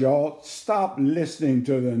words, y'all, stop listening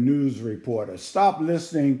to the news reporter. Stop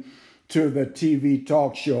listening to the TV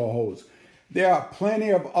talk show host. There are plenty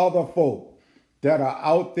of other folk that are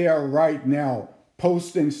out there right now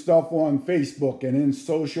posting stuff on Facebook and in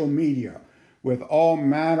social media with all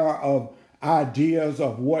manner of ideas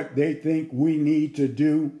of what they think we need to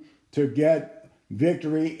do to get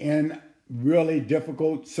victory in really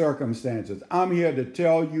difficult circumstances. I'm here to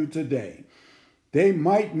tell you today, they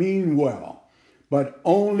might mean well, but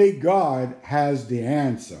only God has the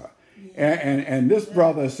answer. And this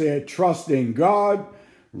brother said, trust in God,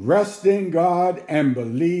 rest in God, and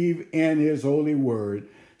believe in his holy word.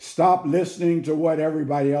 Stop listening to what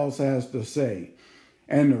everybody else has to say.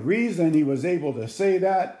 And the reason he was able to say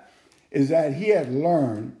that is that he had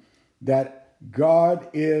learned that God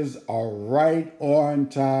is a right on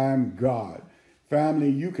time God. Family,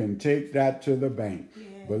 you can take that to the bank.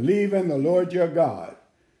 Yeah. Believe in the Lord your God,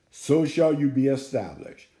 so shall you be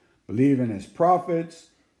established. Believe in his prophets,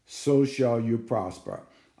 so shall you prosper.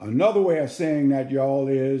 Another way of saying that, y'all,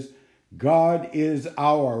 is God is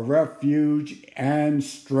our refuge and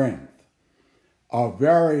strength, a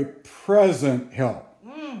very present help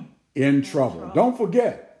in trouble. Don't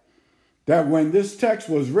forget that when this text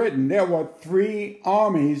was written, there were 3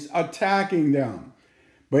 armies attacking them.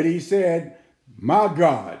 But he said, my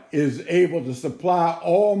God is able to supply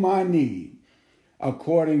all my need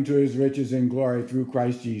according to his riches in glory through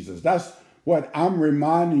Christ Jesus. That's what I'm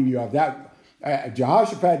reminding you of. That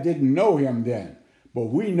Jehoshaphat didn't know him then, but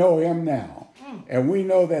we know him now. And we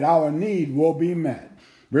know that our need will be met.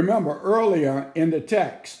 Remember earlier in the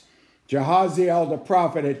text, Jehaziel the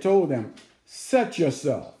prophet had told them, set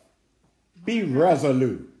yourself, be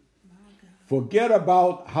resolute. Forget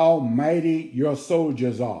about how mighty your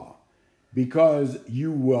soldiers are, because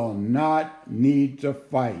you will not need to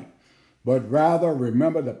fight, but rather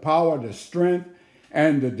remember the power, the strength,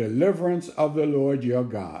 and the deliverance of the Lord your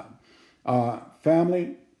God.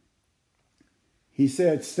 Family, he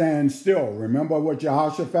said, stand still. Remember what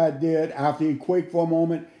Jehoshaphat did after he quaked for a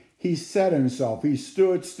moment? He set himself. He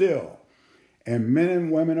stood still. And men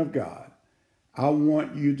and women of God, I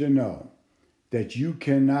want you to know that you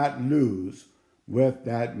cannot lose with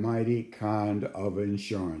that mighty kind of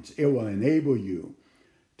insurance. It will enable you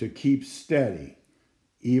to keep steady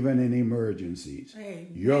even in emergencies.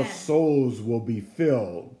 Amen. Your souls will be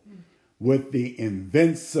filled with the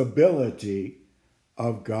invincibility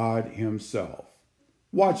of God himself.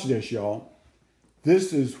 Watch this, y'all.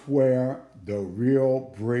 This is where the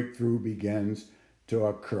real breakthrough begins to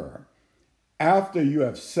occur. After you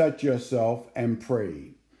have set yourself and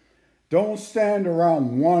prayed, don't stand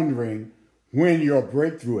around wondering when your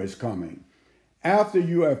breakthrough is coming. After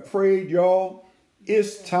you have prayed, y'all,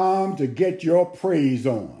 it's time to get your praise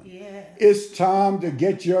on. Yeah. It's time to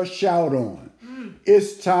get your shout on.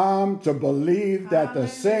 It's time to believe that the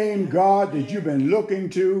same God that you've been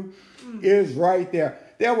looking to is right there.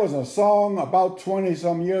 There was a song about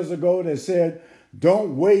 20-some years ago that said,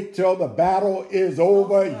 don't wait till the battle is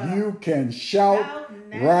over. You can shout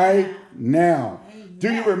right now. Amen.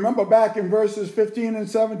 Do you remember back in verses 15 and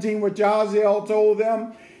 17 what Jehaziel told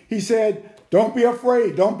them? He said, don't be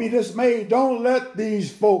afraid. Don't be dismayed. Don't let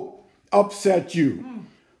these folk upset you.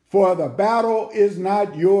 For the battle is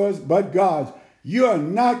not yours, but God's. You are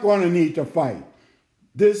not going to need to fight.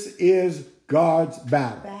 This is God's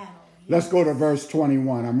battle. Yes. Let's go to verse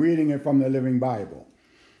 21. I'm reading it from the Living Bible.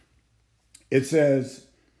 It says,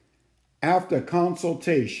 after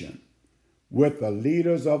consultation with the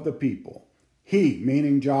leaders of the people, he,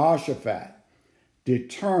 meaning Jehoshaphat,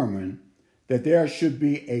 determined that there should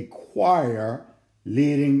be a choir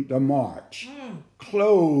leading the march,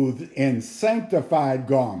 clothed in sanctified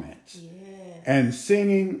garments, and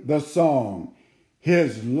singing the song,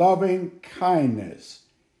 his loving kindness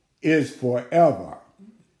is forever.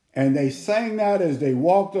 And they sang that as they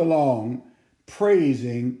walked along,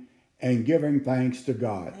 praising and giving thanks to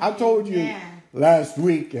God. I told you last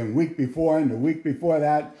week and week before and the week before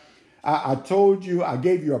that, I told you, I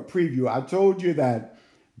gave you a preview. I told you that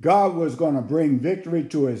God was going to bring victory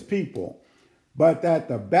to his people, but that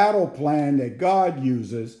the battle plan that God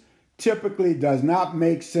uses typically does not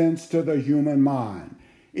make sense to the human mind.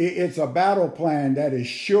 It's a battle plan that is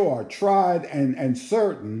sure, tried, and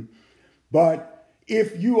certain, but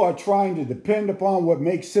if you are trying to depend upon what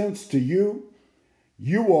makes sense to you,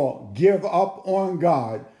 you will give up on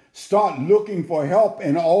God, start looking for help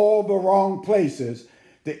in all the wrong places.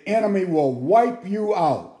 The enemy will wipe you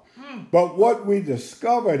out. But what we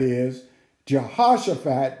discovered is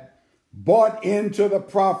Jehoshaphat bought into the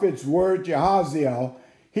prophet's word, Jehaziel.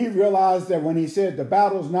 He realized that when he said the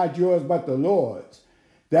battle's not yours but the Lord's,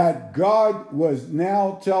 that God was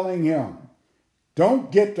now telling him,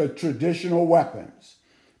 don't get the traditional weapons,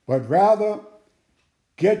 but rather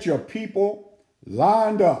Get your people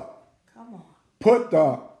lined up. Come on. Put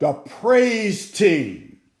the praise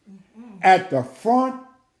team at the front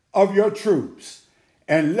of your troops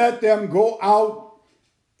and let them go out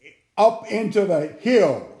up into the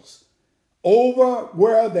hills over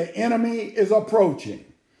where the enemy is approaching.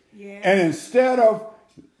 Yeah. And instead of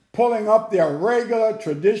pulling up their regular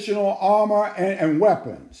traditional armor and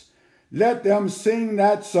weapons, let them sing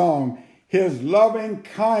that song, His loving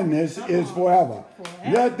kindness is forever.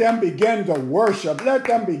 Let them begin to worship. Let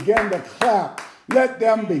them begin to clap. Let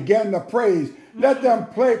them begin to praise. Let them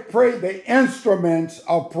pray the instruments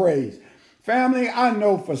of praise. Family, I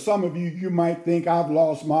know for some of you, you might think I've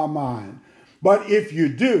lost my mind. But if you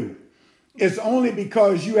do, it's only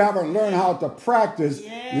because you haven't learned how to practice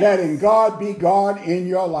letting God be God in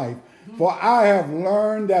your life. For I have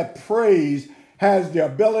learned that praise has the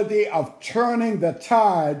ability of turning the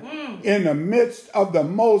tide in the midst of the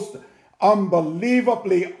most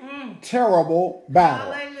unbelievably terrible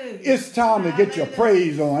battle. Hallelujah. It's time to get your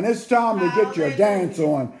praise on. It's time to get your dance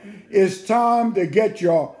on. It's time to get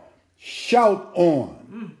your shout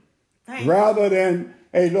on. Rather than,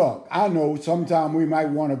 hey, look, I know sometimes we might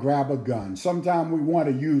want to grab a gun. Sometimes we want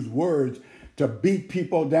to use words to beat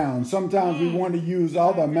people down. Sometimes we want to use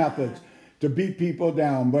other methods to beat people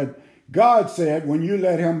down. But God said when you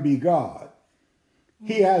let him be God,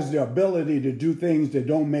 he has the ability to do things that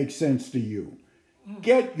don't make sense to you.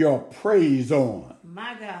 Get your praise on.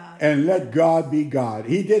 My God. And let God be God.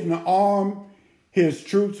 He didn't arm his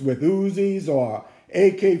troops with Uzis or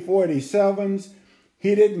AK-47s.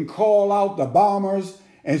 He didn't call out the bombers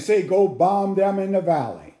and say, go bomb them in the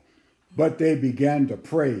valley. But they began to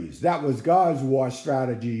praise. That was God's war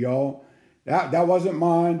strategy, y'all. That wasn't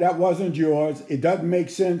mine. That wasn't yours. It doesn't make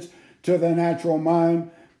sense to the natural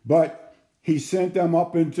mind. But he sent them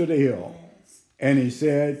up into the hill. And he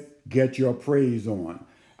said, get your praise on.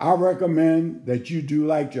 I recommend that you do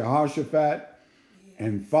like Jehoshaphat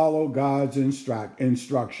and follow God's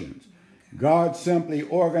instructions. God simply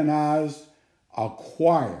organized a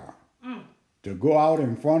choir to go out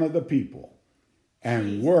in front of the people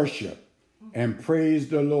and worship and praise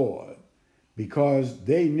the Lord because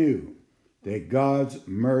they knew that God's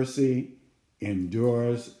mercy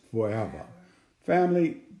endures forever.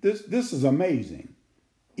 Family, this is amazing,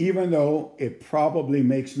 even though it probably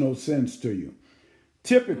makes no sense to you.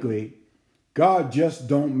 Typically, God just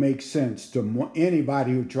don't make sense to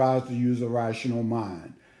anybody who tries to use a rational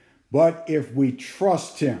mind. But if we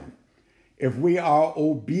trust him, if we are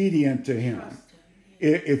obedient to him,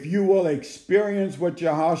 if you will experience what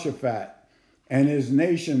Jehoshaphat and his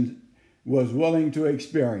nation was willing to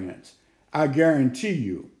experience, I guarantee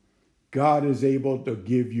you, God is able to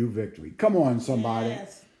give you victory. Come on, somebody.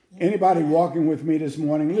 Yes. Anybody walking with me this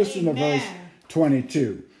morning? Listen to verse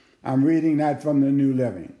 22. I'm reading that from the New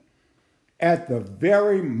Living. At the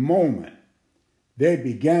very moment they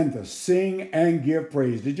began to sing and give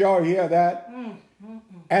praise. Did y'all hear that?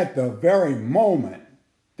 At the very moment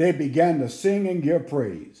they began to sing and give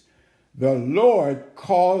praise, the Lord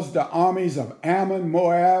caused the armies of Ammon,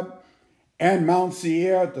 Moab, and Mount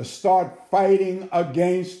Seir to start fighting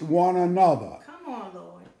against one another. Come on,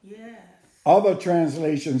 Lord. Yes. Other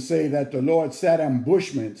translations say that the Lord set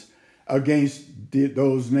ambushments against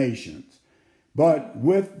those nations. But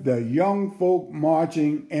with the young folk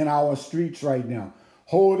marching in our streets right now,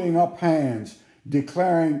 holding up hands,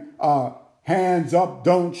 declaring, hands up,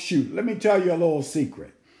 don't shoot. Let me tell you a little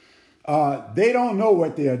secret. They don't know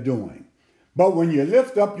what they're doing. But when you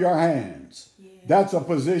lift up your hands, that's a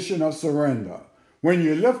position of surrender. When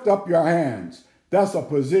you lift up your hands, that's a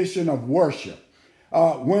position of worship.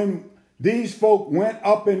 When these folk went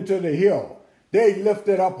up into the hill, they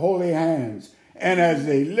lifted up holy hands. And as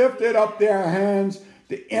they lifted up their hands,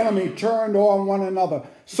 the enemy turned on one another.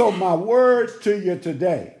 So my words to you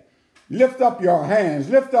today, lift up your hands,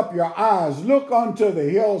 lift up your eyes, look unto the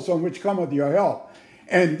hills from which cometh your help,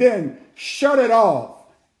 and then shut it off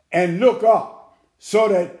and look up so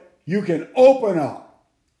that you can open up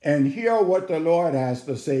and hear what the Lord has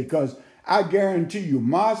to say. Because I guarantee you,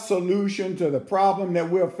 my solution to the problem that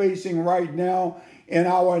we're facing right now in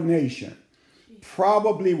our nation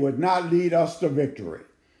probably would not lead us to victory.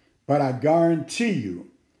 But I guarantee you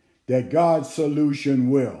that God's solution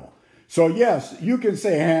will. So yes, you can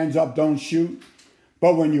say hands up, don't shoot.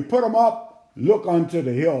 But when you put them up, look unto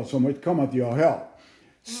the hills from which cometh your help.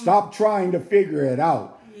 Stop trying to figure it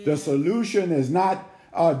out. The solution is not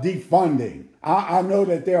defunding. I know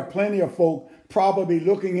that there are plenty of folk probably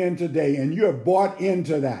looking in today, and you have bought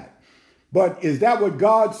into that. But is that what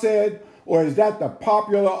God said? Or is that the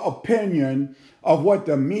popular opinion of what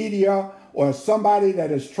the media or somebody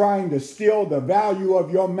that is trying to steal the value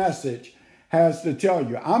of your message has to tell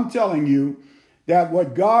you. I'm telling you that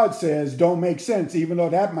what God says don't make sense, even though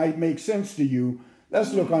that might make sense to you.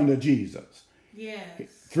 Let's look unto Jesus.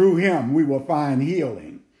 Yes. Through him we will find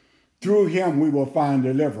healing. Through him we will find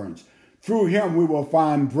deliverance. Through him we will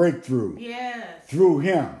find breakthrough. Yes. Through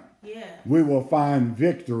him Yes. we will find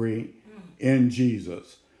victory in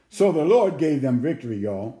Jesus. So the Lord gave them victory,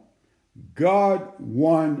 y'all. God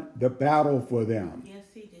won the battle for them. Yes,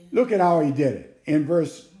 he did. Look at how he did it. In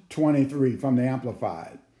verse 23 from the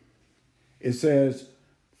Amplified, it says,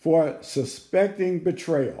 for suspecting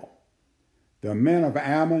betrayal, the men of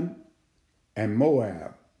Ammon and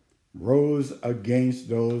Moab rose against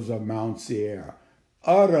those of Mount Seir,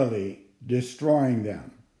 utterly destroying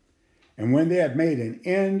them. And when they had made an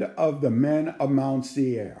end of the men of Mount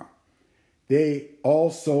Seir, they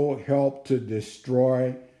also helped to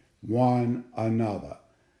destroy one another.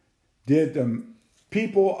 Did the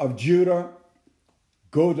people of Judah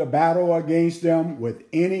go to battle against them with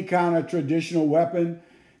any kind of traditional weapon?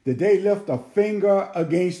 Did they lift a finger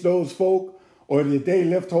against those folk, or did they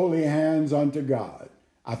lift holy hands unto God?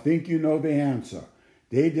 I think you know the answer.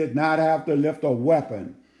 They did not have to lift a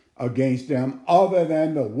weapon against them other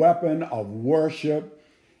than the weapon of worship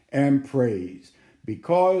and praise.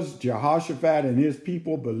 Because Jehoshaphat and his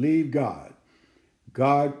people believed God,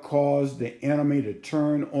 God caused the enemy to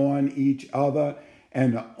turn on each other,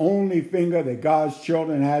 and the only finger that God's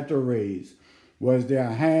children had to raise was their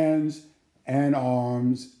hands and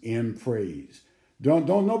arms in praise. Don't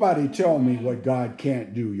nobody tell me what God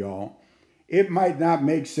can't do, y'all. It might not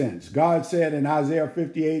make sense. God said in Isaiah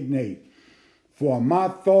 58:8, for my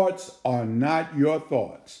thoughts are not your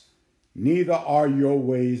thoughts, neither are your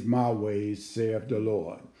ways my ways, saith the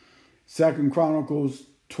Lord. 2 Chronicles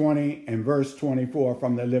 20 and verse 24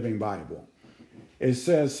 from the Living Bible. It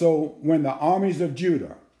says, so when the armies of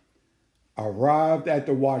Judah arrived at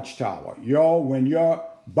the watchtower, y'all, when your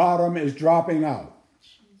bottom is dropping out,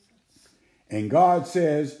 and God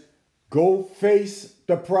says, go face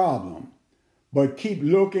the problem, but keep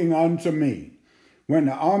looking unto me. When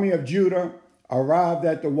the army of Judah arrived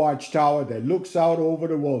at the watchtower that looks out over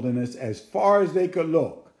the wilderness, as far as they could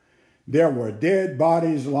look, there were dead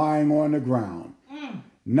bodies lying on the ground.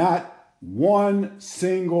 Not one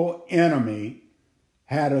single enemy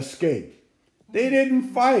had escaped. They didn't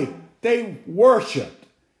fight. They worshiped.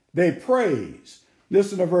 They praised.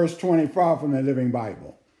 Listen to verse 25 from the Living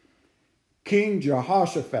Bible. King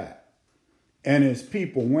Jehoshaphat and his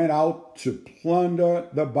people went out to plunder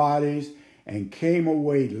the bodies and came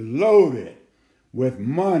away loaded with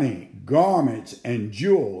money, garments, and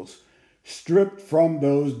jewels stripped from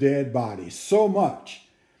those dead bodies, so much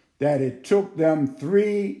that it took them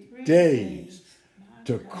 3 days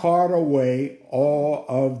to cart away all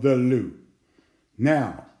of the loot.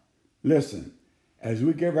 Now, listen, as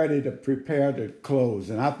we get ready to prepare to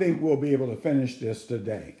close, and I think we'll be able to finish this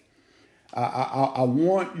today, I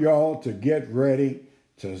want y'all to get ready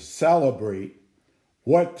to celebrate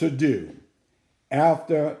what to do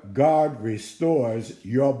after God restores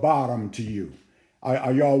your bottom to you.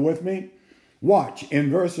 Are y'all with me? Watch in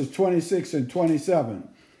verses 26 and 27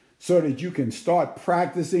 so that you can start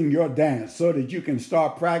practicing your dance, so that you can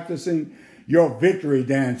start practicing your victory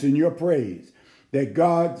dance and your praise that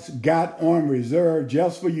God's got on reserve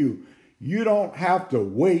just for you. You don't have to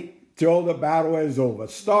wait till the battle is over.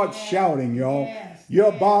 Start shouting, y'all.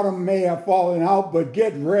 Your bottom may have fallen out, but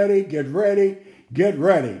get ready, get ready, get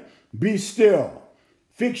ready. Be still.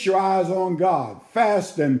 Fix your eyes on God.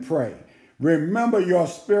 Fast and pray. Remember your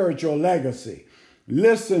spiritual legacy.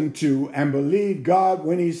 Listen to and believe God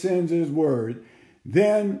when he sends his word.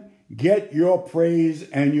 Then get your praise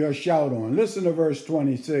and your shout on. Listen to verse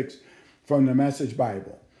 26 from the Message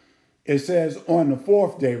Bible. It says, on the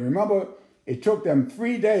 4th day, remember, it took them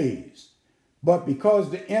 3 days, but because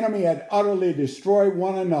the enemy had utterly destroyed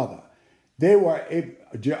one another,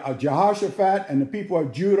 Jehoshaphat and the people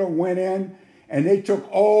of Judah went in and they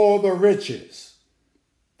took all the riches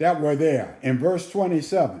that were there. In verse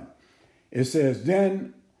 27, it says,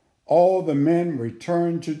 then all the men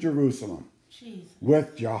returned to Jerusalem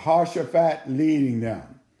with Jehoshaphat leading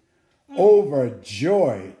them,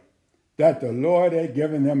 overjoyed that the Lord had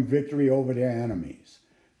given them victory over their enemies.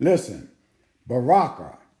 Listen,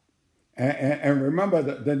 Barakah, and remember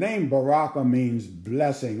the name Barakah means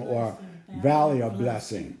blessing or valley of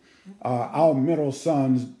blessing. Our middle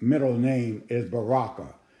son's middle name is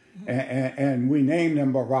Barakah. And we named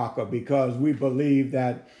him Barakah because we believe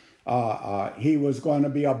that he was going to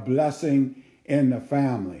be a blessing in the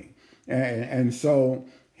family. And so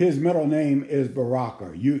his middle name is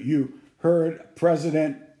Barakah. You heard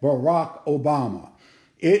President Barack Obama.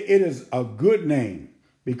 It is a good name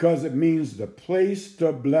because it means the place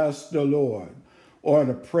to bless the Lord or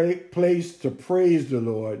the place to praise the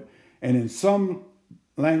Lord. And in some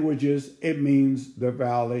languages, it means the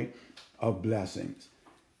valley of blessings.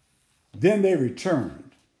 Then they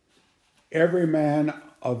returned, every man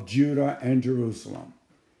of Judah and Jerusalem.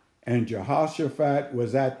 And Jehoshaphat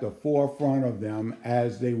was at the forefront of them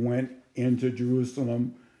as they went into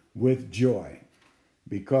Jerusalem with joy,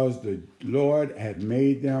 because the Lord had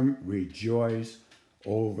made them rejoice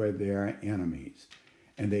over their enemies.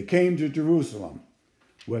 And they came to Jerusalem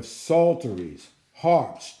with psalteries,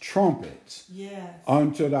 harps, trumpets, Yes.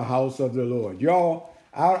 unto the house of the Lord. Y'all,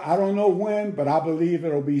 I don't know when, but I believe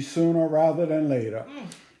it'll be sooner rather than later.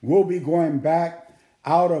 We'll be going back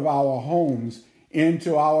out of our homes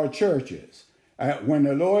into our churches. When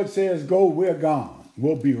the Lord says go, we're gone.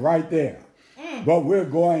 We'll be right there. But we're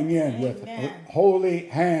going in with holy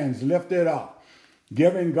hands lifted up,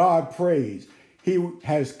 giving God praise. He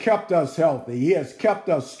has kept us healthy. He has kept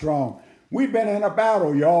us strong. We've been in a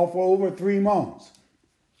battle, y'all, for over 3 months.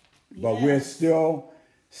 But we're still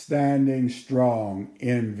standing strong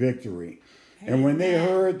in victory. And when they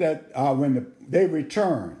heard that, they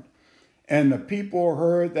returned, and the people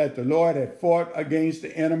heard that the Lord had fought against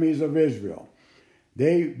the enemies of Israel,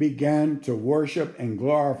 they began to worship and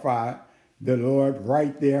glorify the Lord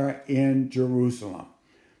right there in Jerusalem.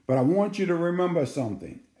 But I want you to remember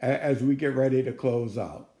something as we get ready to close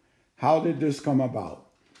out. How did this come about?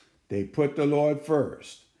 They put the Lord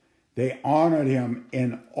first. They honored him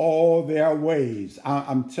in all their ways.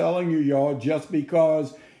 I'm telling you, y'all, just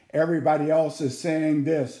because everybody else is saying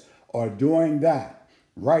this or doing that,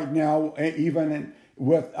 right now, even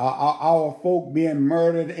with our folk being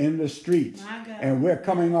murdered in the streets, and we're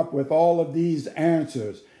coming up with all of these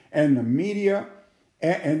answers, and the media,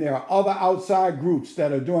 and there are other outside groups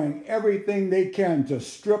that are doing everything they can to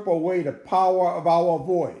strip away the power of our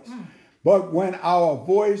voice. But when our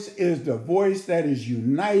voice is the voice that is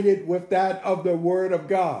united with that of the Word of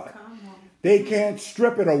God, they can't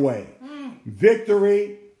strip it away.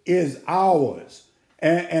 Victory is ours.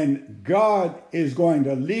 And God is going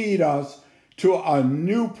to lead us to a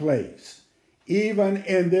new place, even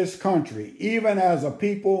in this country, even as a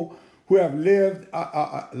people who have lived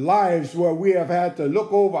lives where we have had to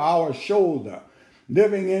look over our shoulder,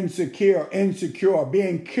 living insecure,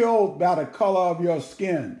 being killed by the color of your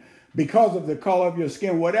skin, because of the color of your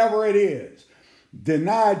skin, whatever it is,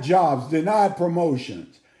 denied jobs, denied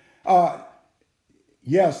promotions.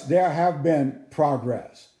 Yes, there have been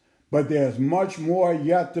progress, but there's much more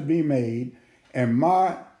yet to be made. And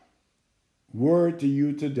my word to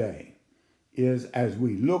you today is, as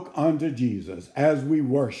we look unto Jesus, as we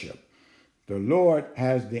worship, the Lord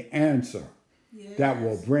has the answer that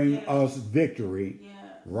will bring us victory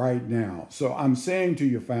right now. So I'm saying to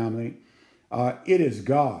your family, it is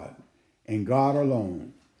God and God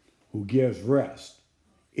alone who gives rest.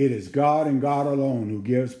 It is God and God alone who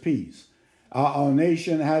gives peace. Our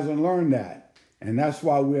nation hasn't learned that, and that's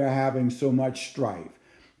why we are having so much strife.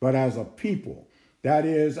 But as a people, that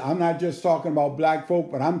is, I'm not just talking about black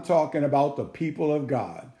folk, but I'm talking about the people of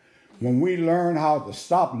God. When we learn how to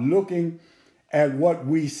stop looking at what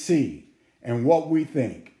we see and what we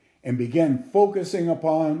think and begin focusing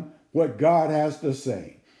upon what God has to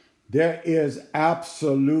say, there is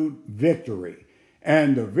absolute victory.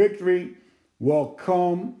 And the victory will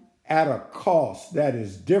come at a cost that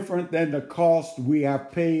is different than the cost we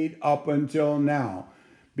have paid up until now,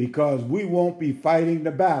 because we won't be fighting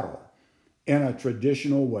the battle in a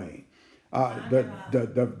traditional way.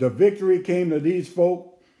 The victory came to these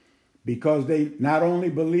folk because they not only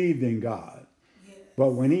believed in God,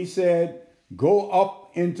 but when he said, go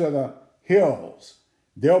up into the hills,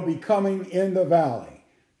 they'll be coming in the valley.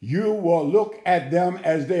 You will look at them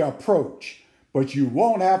as they approach, but you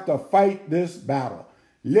won't have to fight this battle.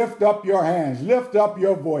 Lift up your hands, lift up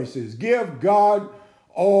your voices, give God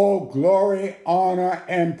all glory, honor,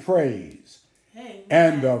 and praise. Amen.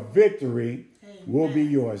 And the victory will be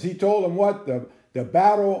yours. He told them what? The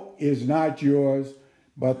battle is not yours,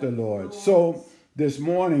 but the Lord. So this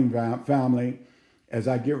morning, family, as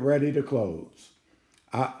I get ready to close,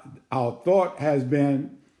 our thought has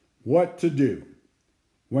been what to do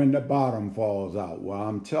when the bottom falls out. Well,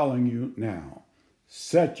 I'm telling you now,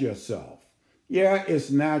 set yourself. Yeah, it's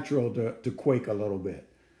natural to quake a little bit,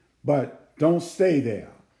 but don't stay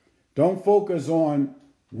there. Don't focus on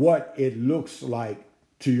what it looks like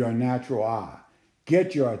to your natural eye.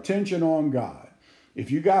 Get your attention on God. If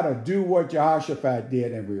you got to do what Jehoshaphat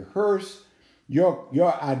did and rehearse your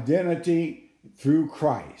identity through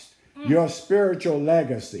Christ, your spiritual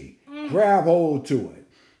legacy, grab hold to it.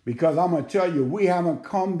 Because I'm going to tell you, we haven't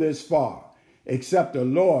come this far except the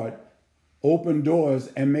Lord opened doors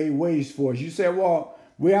and made ways for us. You say, well,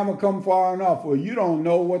 we haven't come far enough. Well, you don't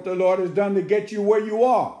know what the Lord has done to get you where you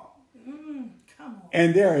are. Come on.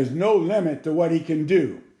 And there is no limit to what he can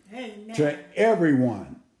do Amen. to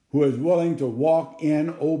everyone who is willing to walk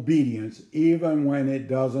in obedience, even when it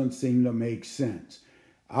doesn't seem to make sense.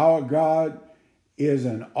 Our God is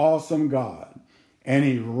an awesome God, and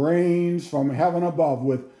he reigns from heaven above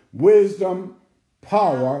with wisdom,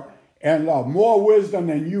 power, and love. More wisdom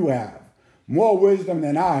than you have, more wisdom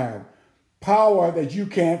than I have, power that you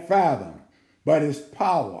can't fathom, but it's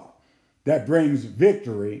power that brings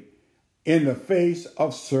victory in the face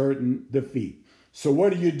of certain defeat. So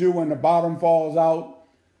what do you do when the bottom falls out?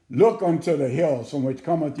 Look unto the hills from which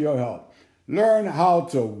cometh your help. Learn how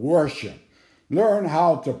to worship. Learn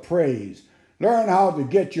how to praise. Learn how to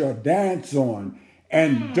get your dance on.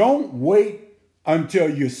 And don't wait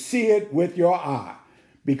until you see it with your eye.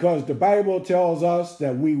 Because the Bible tells us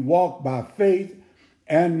that we walk by faith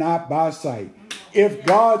and not by sight. If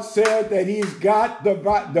God said that he's got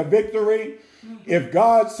the victory, if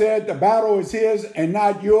God said the battle is his and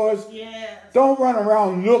not yours, don't run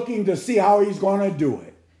around looking to see how he's going to do it.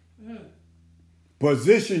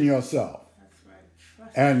 Position yourself.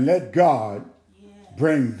 And let God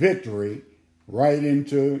bring victory right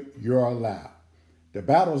into your lap. The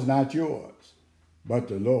battle's not yours, but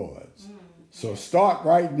the Lord's. So start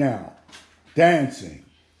right now, dancing,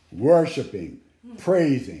 worshiping,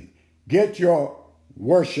 praising. Get your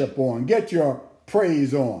worship on. Get your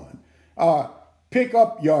praise on. Pick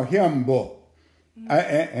up your hymn book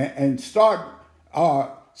and start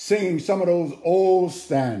singing some of those old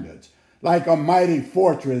standards. Like a mighty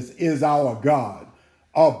fortress is our God,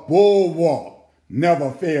 a bulwark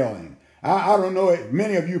never failing. I don't know,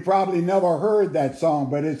 many of you probably never heard that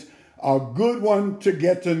song, but it's a good one to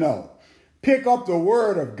get to know. Pick up the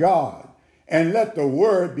word of God and let the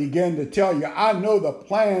word begin to tell you, I know the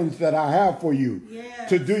plans that I have for you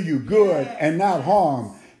to do you good and not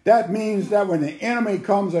harm. That means that when the enemy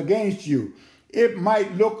comes against you, it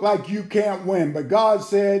might look like you can't win, but God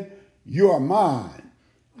said, you are mine.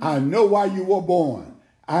 I know why you were born.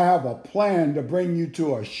 I have a plan to bring you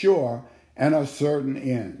to a sure and a certain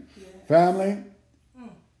end. Family,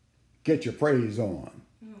 get your praise on.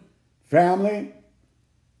 Family,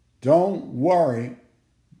 don't worry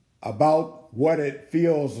about what it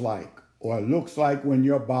feels like or looks like when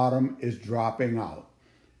your bottom is dropping out.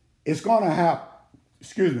 It's going to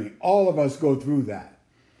happen. All of us go through that.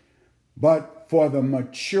 But for the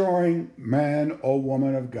maturing man or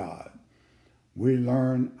woman of God, we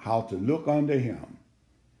learn how to look unto him,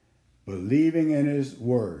 believing in his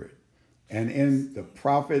word and in the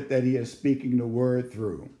prophet that he is speaking the word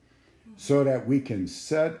through, so that we can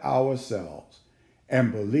set ourselves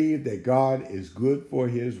and believe that God is good for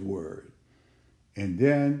his word. And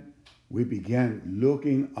then we begin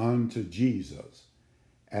looking unto Jesus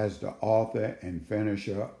as the author and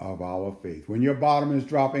finisher of our faith. When your bottom is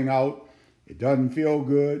dropping out, it doesn't feel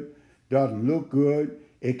good, doesn't look good.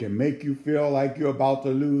 It can make you feel like you're about to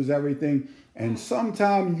lose everything. And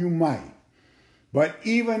sometimes you might. But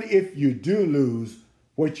even if you do lose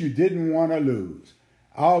what you didn't want to lose,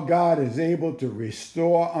 our God is able to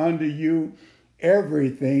restore unto you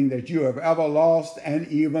everything that you have ever lost and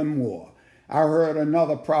even more. I heard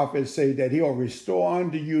another prophet say that he'll restore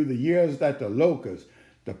unto you the years that the locust,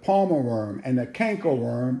 the palmer worm, and the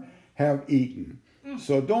cankerworm have eaten.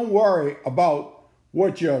 So don't worry about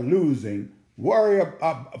what you're losing.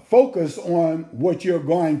 Focus on what you're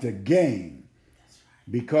going to gain,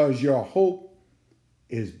 because your hope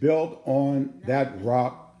is built on that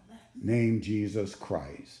rock named Jesus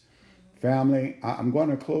Christ. Family, I'm going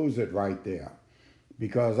to close it right there,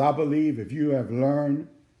 because I believe if you have learned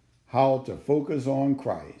how to focus on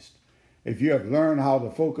Christ, if you have learned how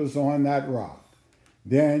to focus on that rock,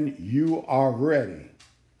 then you are ready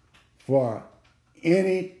for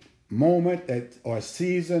any moment or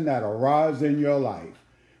season that arrives in your life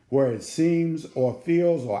where it seems or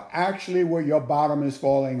feels or actually where your bottom is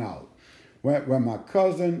falling out. When my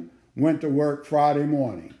cousin went to work Friday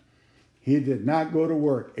morning, he did not go to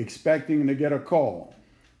work expecting to get a call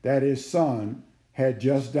that his son had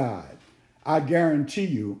just died. I guarantee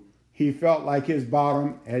you he felt like his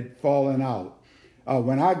bottom had fallen out.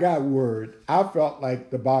 When I got word, I felt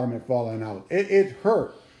like the bottom had fallen out. It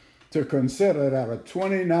hurt to consider that a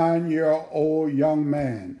 29-year-old young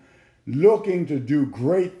man looking to do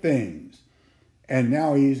great things, and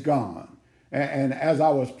now he's gone. And as I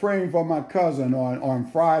was praying for my cousin on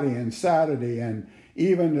Friday and Saturday, and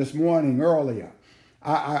even this morning earlier,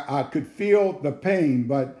 I could feel the pain,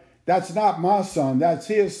 but That's not my son, that's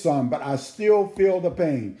his son, but I still feel the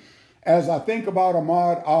pain. As I think about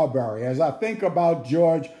Ahmaud Arbery, as I think about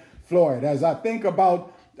George Floyd, as I think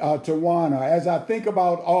about Tawana, as I think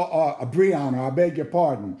about Breonna, I beg your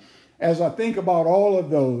pardon, as I think about all of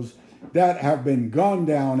those that have been gunned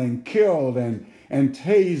down and killed and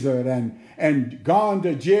tasered and gone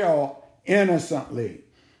to jail innocently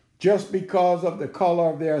just because of the color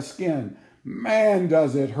of their skin. Man,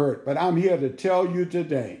 does it hurt. But I'm here to tell you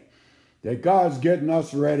today that God's getting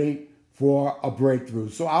us ready for a breakthrough.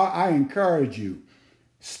 So I encourage you,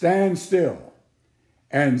 stand still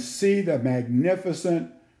and see the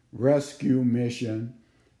magnificent rescue mission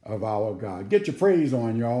of our God. Get your praise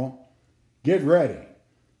on, y'all. Get ready.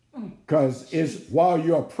 Because it's while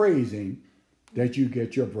you're praising that you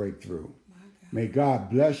get your breakthrough. May God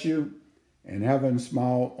bless you and heaven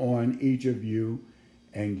smile on each of you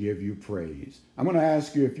and give you praise. I'm going to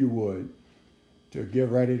ask you, if you would, to get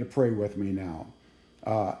ready to pray with me now.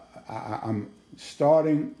 I'm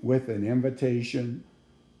starting with an invitation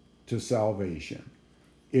to salvation.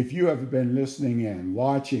 If you have been listening in,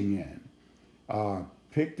 watching in,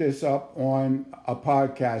 pick this up on a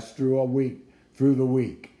podcast through the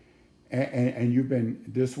week. And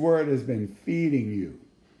this word has been feeding you.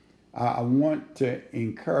 I want to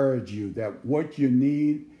encourage you that what you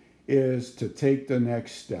need is to take the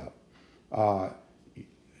next step.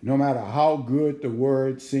 No matter how good the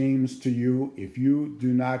word seems to you, if you do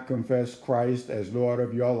not confess Christ as Lord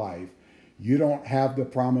of your life, you don't have the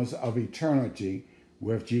promise of eternity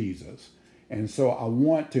with Jesus. And so I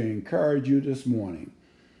want to encourage you this morning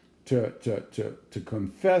to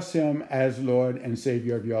confess him as Lord and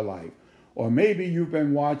Savior of your life. Or maybe you've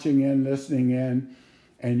been watching in, listening in,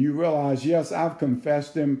 and you realize, yes, I've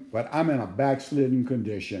confessed him, but I'm in a backslidden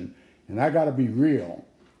condition. And I got to be real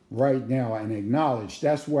right now and acknowledge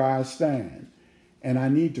that's where I stand. And I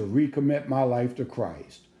need to recommit my life to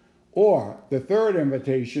Christ. Or the third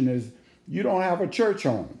invitation is you don't have a church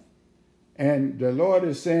home. And the Lord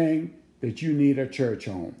is saying that you need a church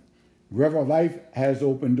home. River of Life has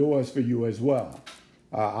open doors for you as well.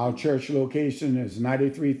 Our church location is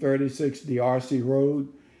 9336 DRC Road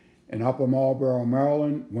in Upper Marlboro,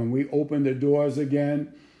 Maryland. When we open the doors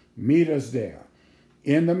again, meet us there.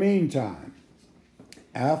 In the meantime,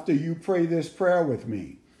 after you pray this prayer with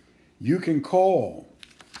me, you can call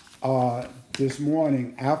this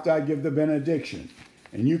morning after I give the benediction.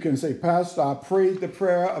 And you can say, Pastor, I prayed the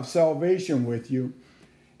prayer of salvation with you,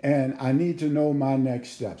 and I need to know my next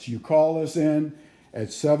steps. You call us in at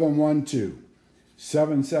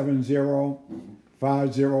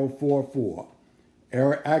 712-770-5044.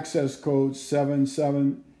 Access code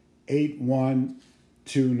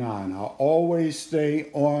 778129. I'll always stay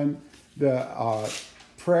on the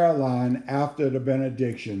prayer line after the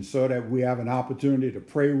benediction so that we have an opportunity to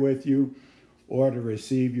pray with you or to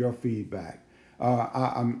receive your feedback.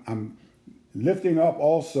 I'm lifting up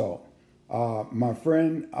also my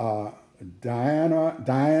friend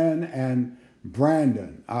Diane and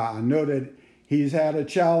Brandon. I know that he's had a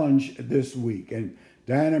challenge this week. And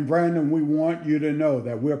Diane and Brandon, we want you to know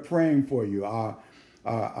that we're praying for you.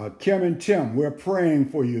 Kim and Tim, we're praying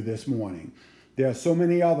for you this morning. There are so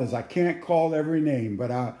many others. I can't call every name, but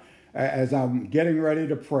as I'm getting ready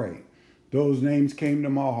to pray, those names came to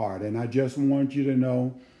my heart. And I just want you to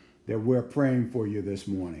know that we're praying for you this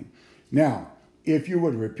morning. Now, if you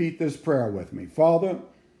would repeat this prayer with me. Father,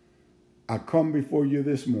 I come before you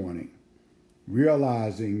this morning,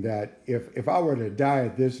 realizing that if I were to die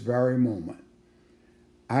at this very moment,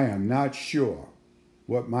 I am not sure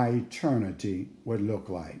what my eternity would look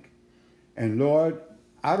like. And Lord,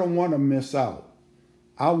 I don't want to miss out.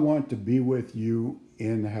 I want to be with you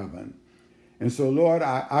in heaven. And so, Lord,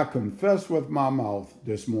 I confess with my mouth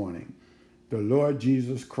this morning the Lord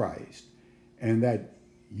Jesus Christ, and that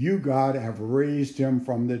you, God, have raised him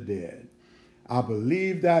from the dead. I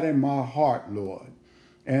believe that in my heart, Lord,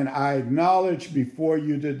 and I acknowledge before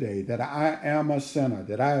you today that I am a sinner,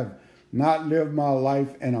 that I have not lived my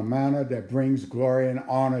life in a manner that brings glory and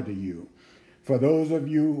honor to you. For those of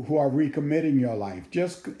you who are recommitting your life,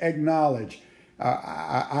 just acknowledge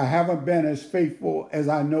I haven't been as faithful as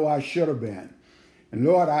I know I should have been. And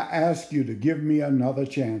Lord, I ask you to give me another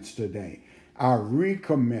chance today. I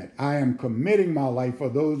recommit. I am committing my life for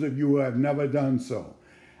those of you who have never done so.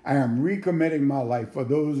 I am recommitting my life for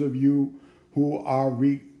those of you who are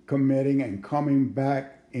recommitting and coming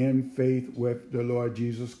back in faith with the Lord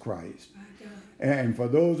Jesus Christ. And for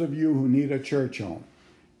those of you who need a church home,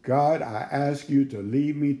 God, I ask you to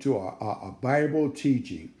lead me to a Bible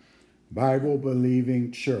teaching, Bible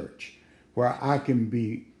believing church where I can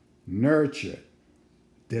be nurtured,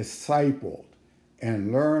 discipled,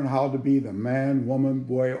 and learn how to be the man, woman,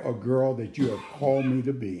 boy, or girl that you have called me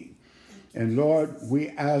to be. And Lord, we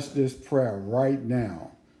ask this prayer right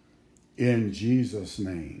now in Jesus'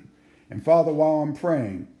 name. And Father, while I'm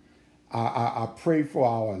praying, I pray for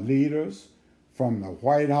our leaders from the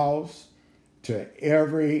White House to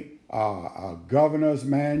every governor's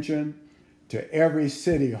mansion, to every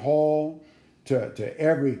city hall, to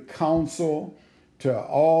every council, to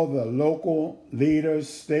all the local leaders,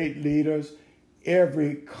 state leaders,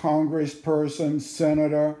 every congressperson,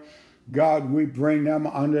 senator. God, we bring them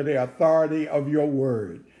under the authority of your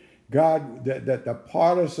word. God, that the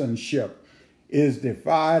partisanship is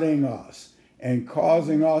dividing us and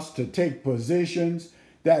causing us to take positions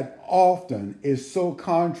that often is so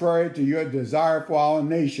contrary to your desire for our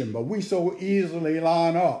nation. But we so easily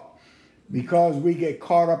line up because we get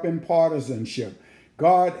caught up in partisanship.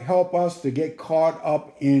 God, help us to get caught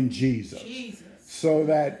up in Jesus. So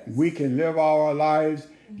that we can live our lives.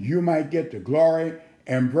 You might get the glory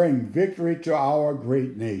and bring victory to our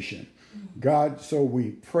great nation. God, so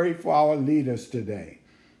we pray for our leaders today,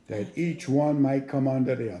 that each one might come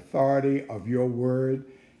under the authority of your word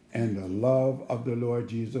and the love of the Lord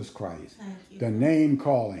Jesus Christ. The name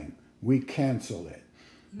calling, we cancel it.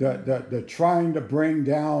 The trying to bring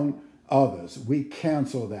down others, we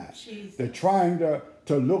cancel that. The trying to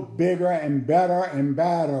look bigger and better and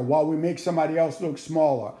badder while we make somebody else look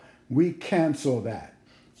smaller, we cancel that.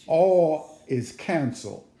 All is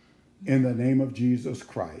canceled in the name of Jesus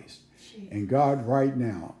Christ. And God, right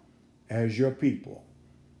now, as your people,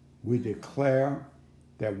 we declare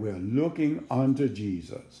that we're looking unto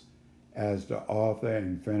Jesus as the author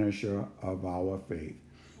and finisher of our faith.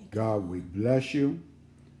 God, we bless you,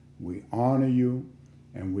 we honor you,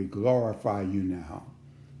 and we glorify you now.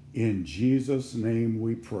 In Jesus' name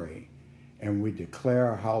we pray, and we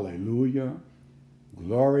declare hallelujah,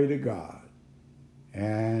 glory to God,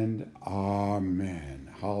 and amen.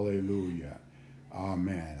 Hallelujah.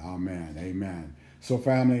 Amen. Amen. Amen. So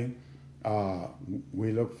family,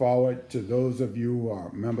 we look forward to those of you who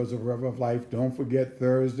are members of River of Life. Don't forget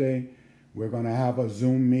Thursday, we're going to have a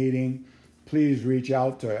Zoom meeting. Please reach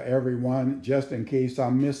out to everyone just in case I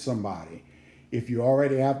miss somebody. If you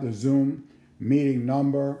already have the Zoom meeting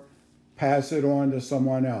number, pass it on to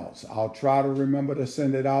someone else. I'll try to remember to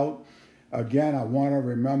send it out. Again, I want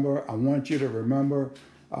you to remember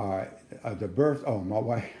the birth. Oh, my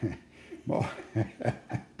wife.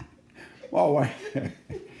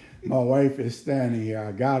 My wife is standing here.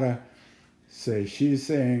 I gotta say, she's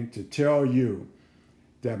saying to tell you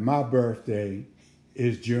that my birthday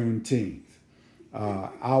is Juneteenth.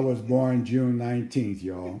 I was born June 19th,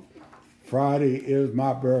 y'all. Friday is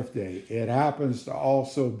my birthday. It happens to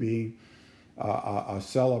also be a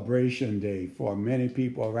celebration day for many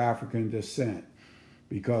people of African descent,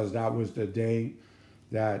 because that was the day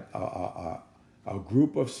that a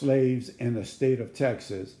group of slaves in the state of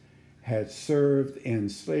Texas had served in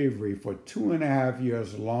slavery for 2.5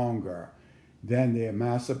 years longer than the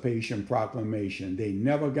Emancipation Proclamation. They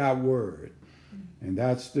never got word. And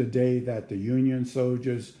that's the day that the Union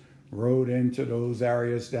soldiers rode into those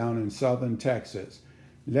areas down in southern Texas.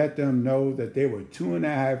 Let them know that they were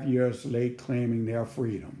 2.5 years late claiming their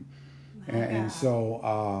freedom. And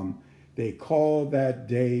so they called that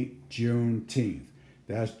day Juneteenth.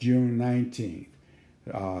 That's June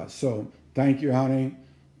 19th. So thank you, honey.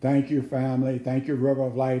 Thank you, family. Thank you, River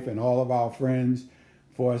of Life, and all of our friends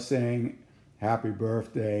for saying happy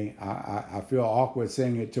birthday. I feel awkward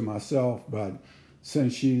saying it to myself, but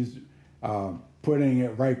since she's putting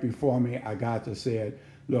it right before me, I got to say it.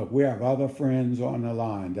 Look, we have other friends on the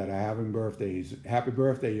line that are having birthdays. Happy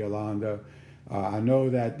birthday, Yolanda. I know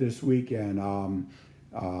that this weekend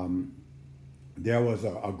there was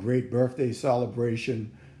a great birthday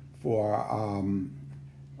celebration for,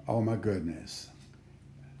 oh my goodness.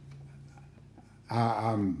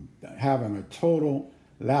 I'm having a total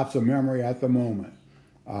lapse of memory at the moment.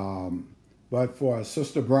 But for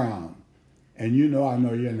Sister Brown, and you know I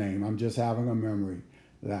know your name, I'm just having a memory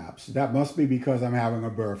lapse. That must be because I'm having a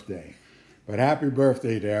birthday. But happy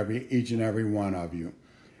birthday to each and every one of you.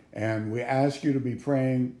 And we ask you to be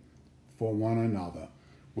praying for one another.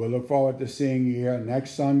 We'll look forward to seeing you here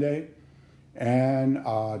next Sunday. And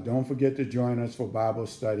don't forget to join us for Bible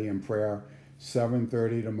study and prayer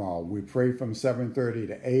 7:30 tomorrow. We pray from 7:30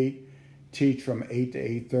 to 8, teach from 8 to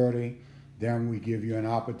 8:30. Then we give you an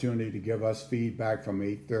opportunity to give us feedback from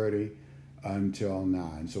 8:30 until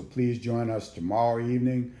 9. So please join us tomorrow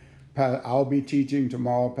evening. I'll be teaching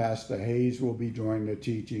tomorrow. Pastor Hayes will be doing the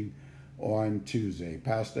teaching on Tuesday.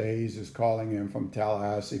 Pastor Hayes is calling in from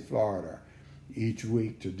Tallahassee, Florida, each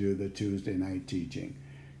week to do the Tuesday night teaching.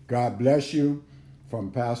 God bless you. from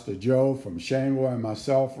Pastor Joe, from Shanewell, and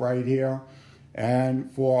myself right here, and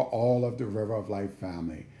for all of the River of Life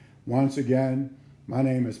family. Once again, my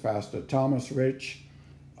name is Pastor Thomas Rich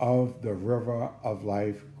of the River of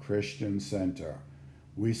Life Christian Center.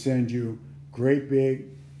 We send you great big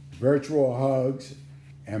virtual hugs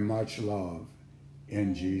and much love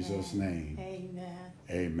in Jesus' name. Amen.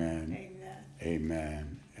 Amen. Amen.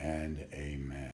 Amen and amen.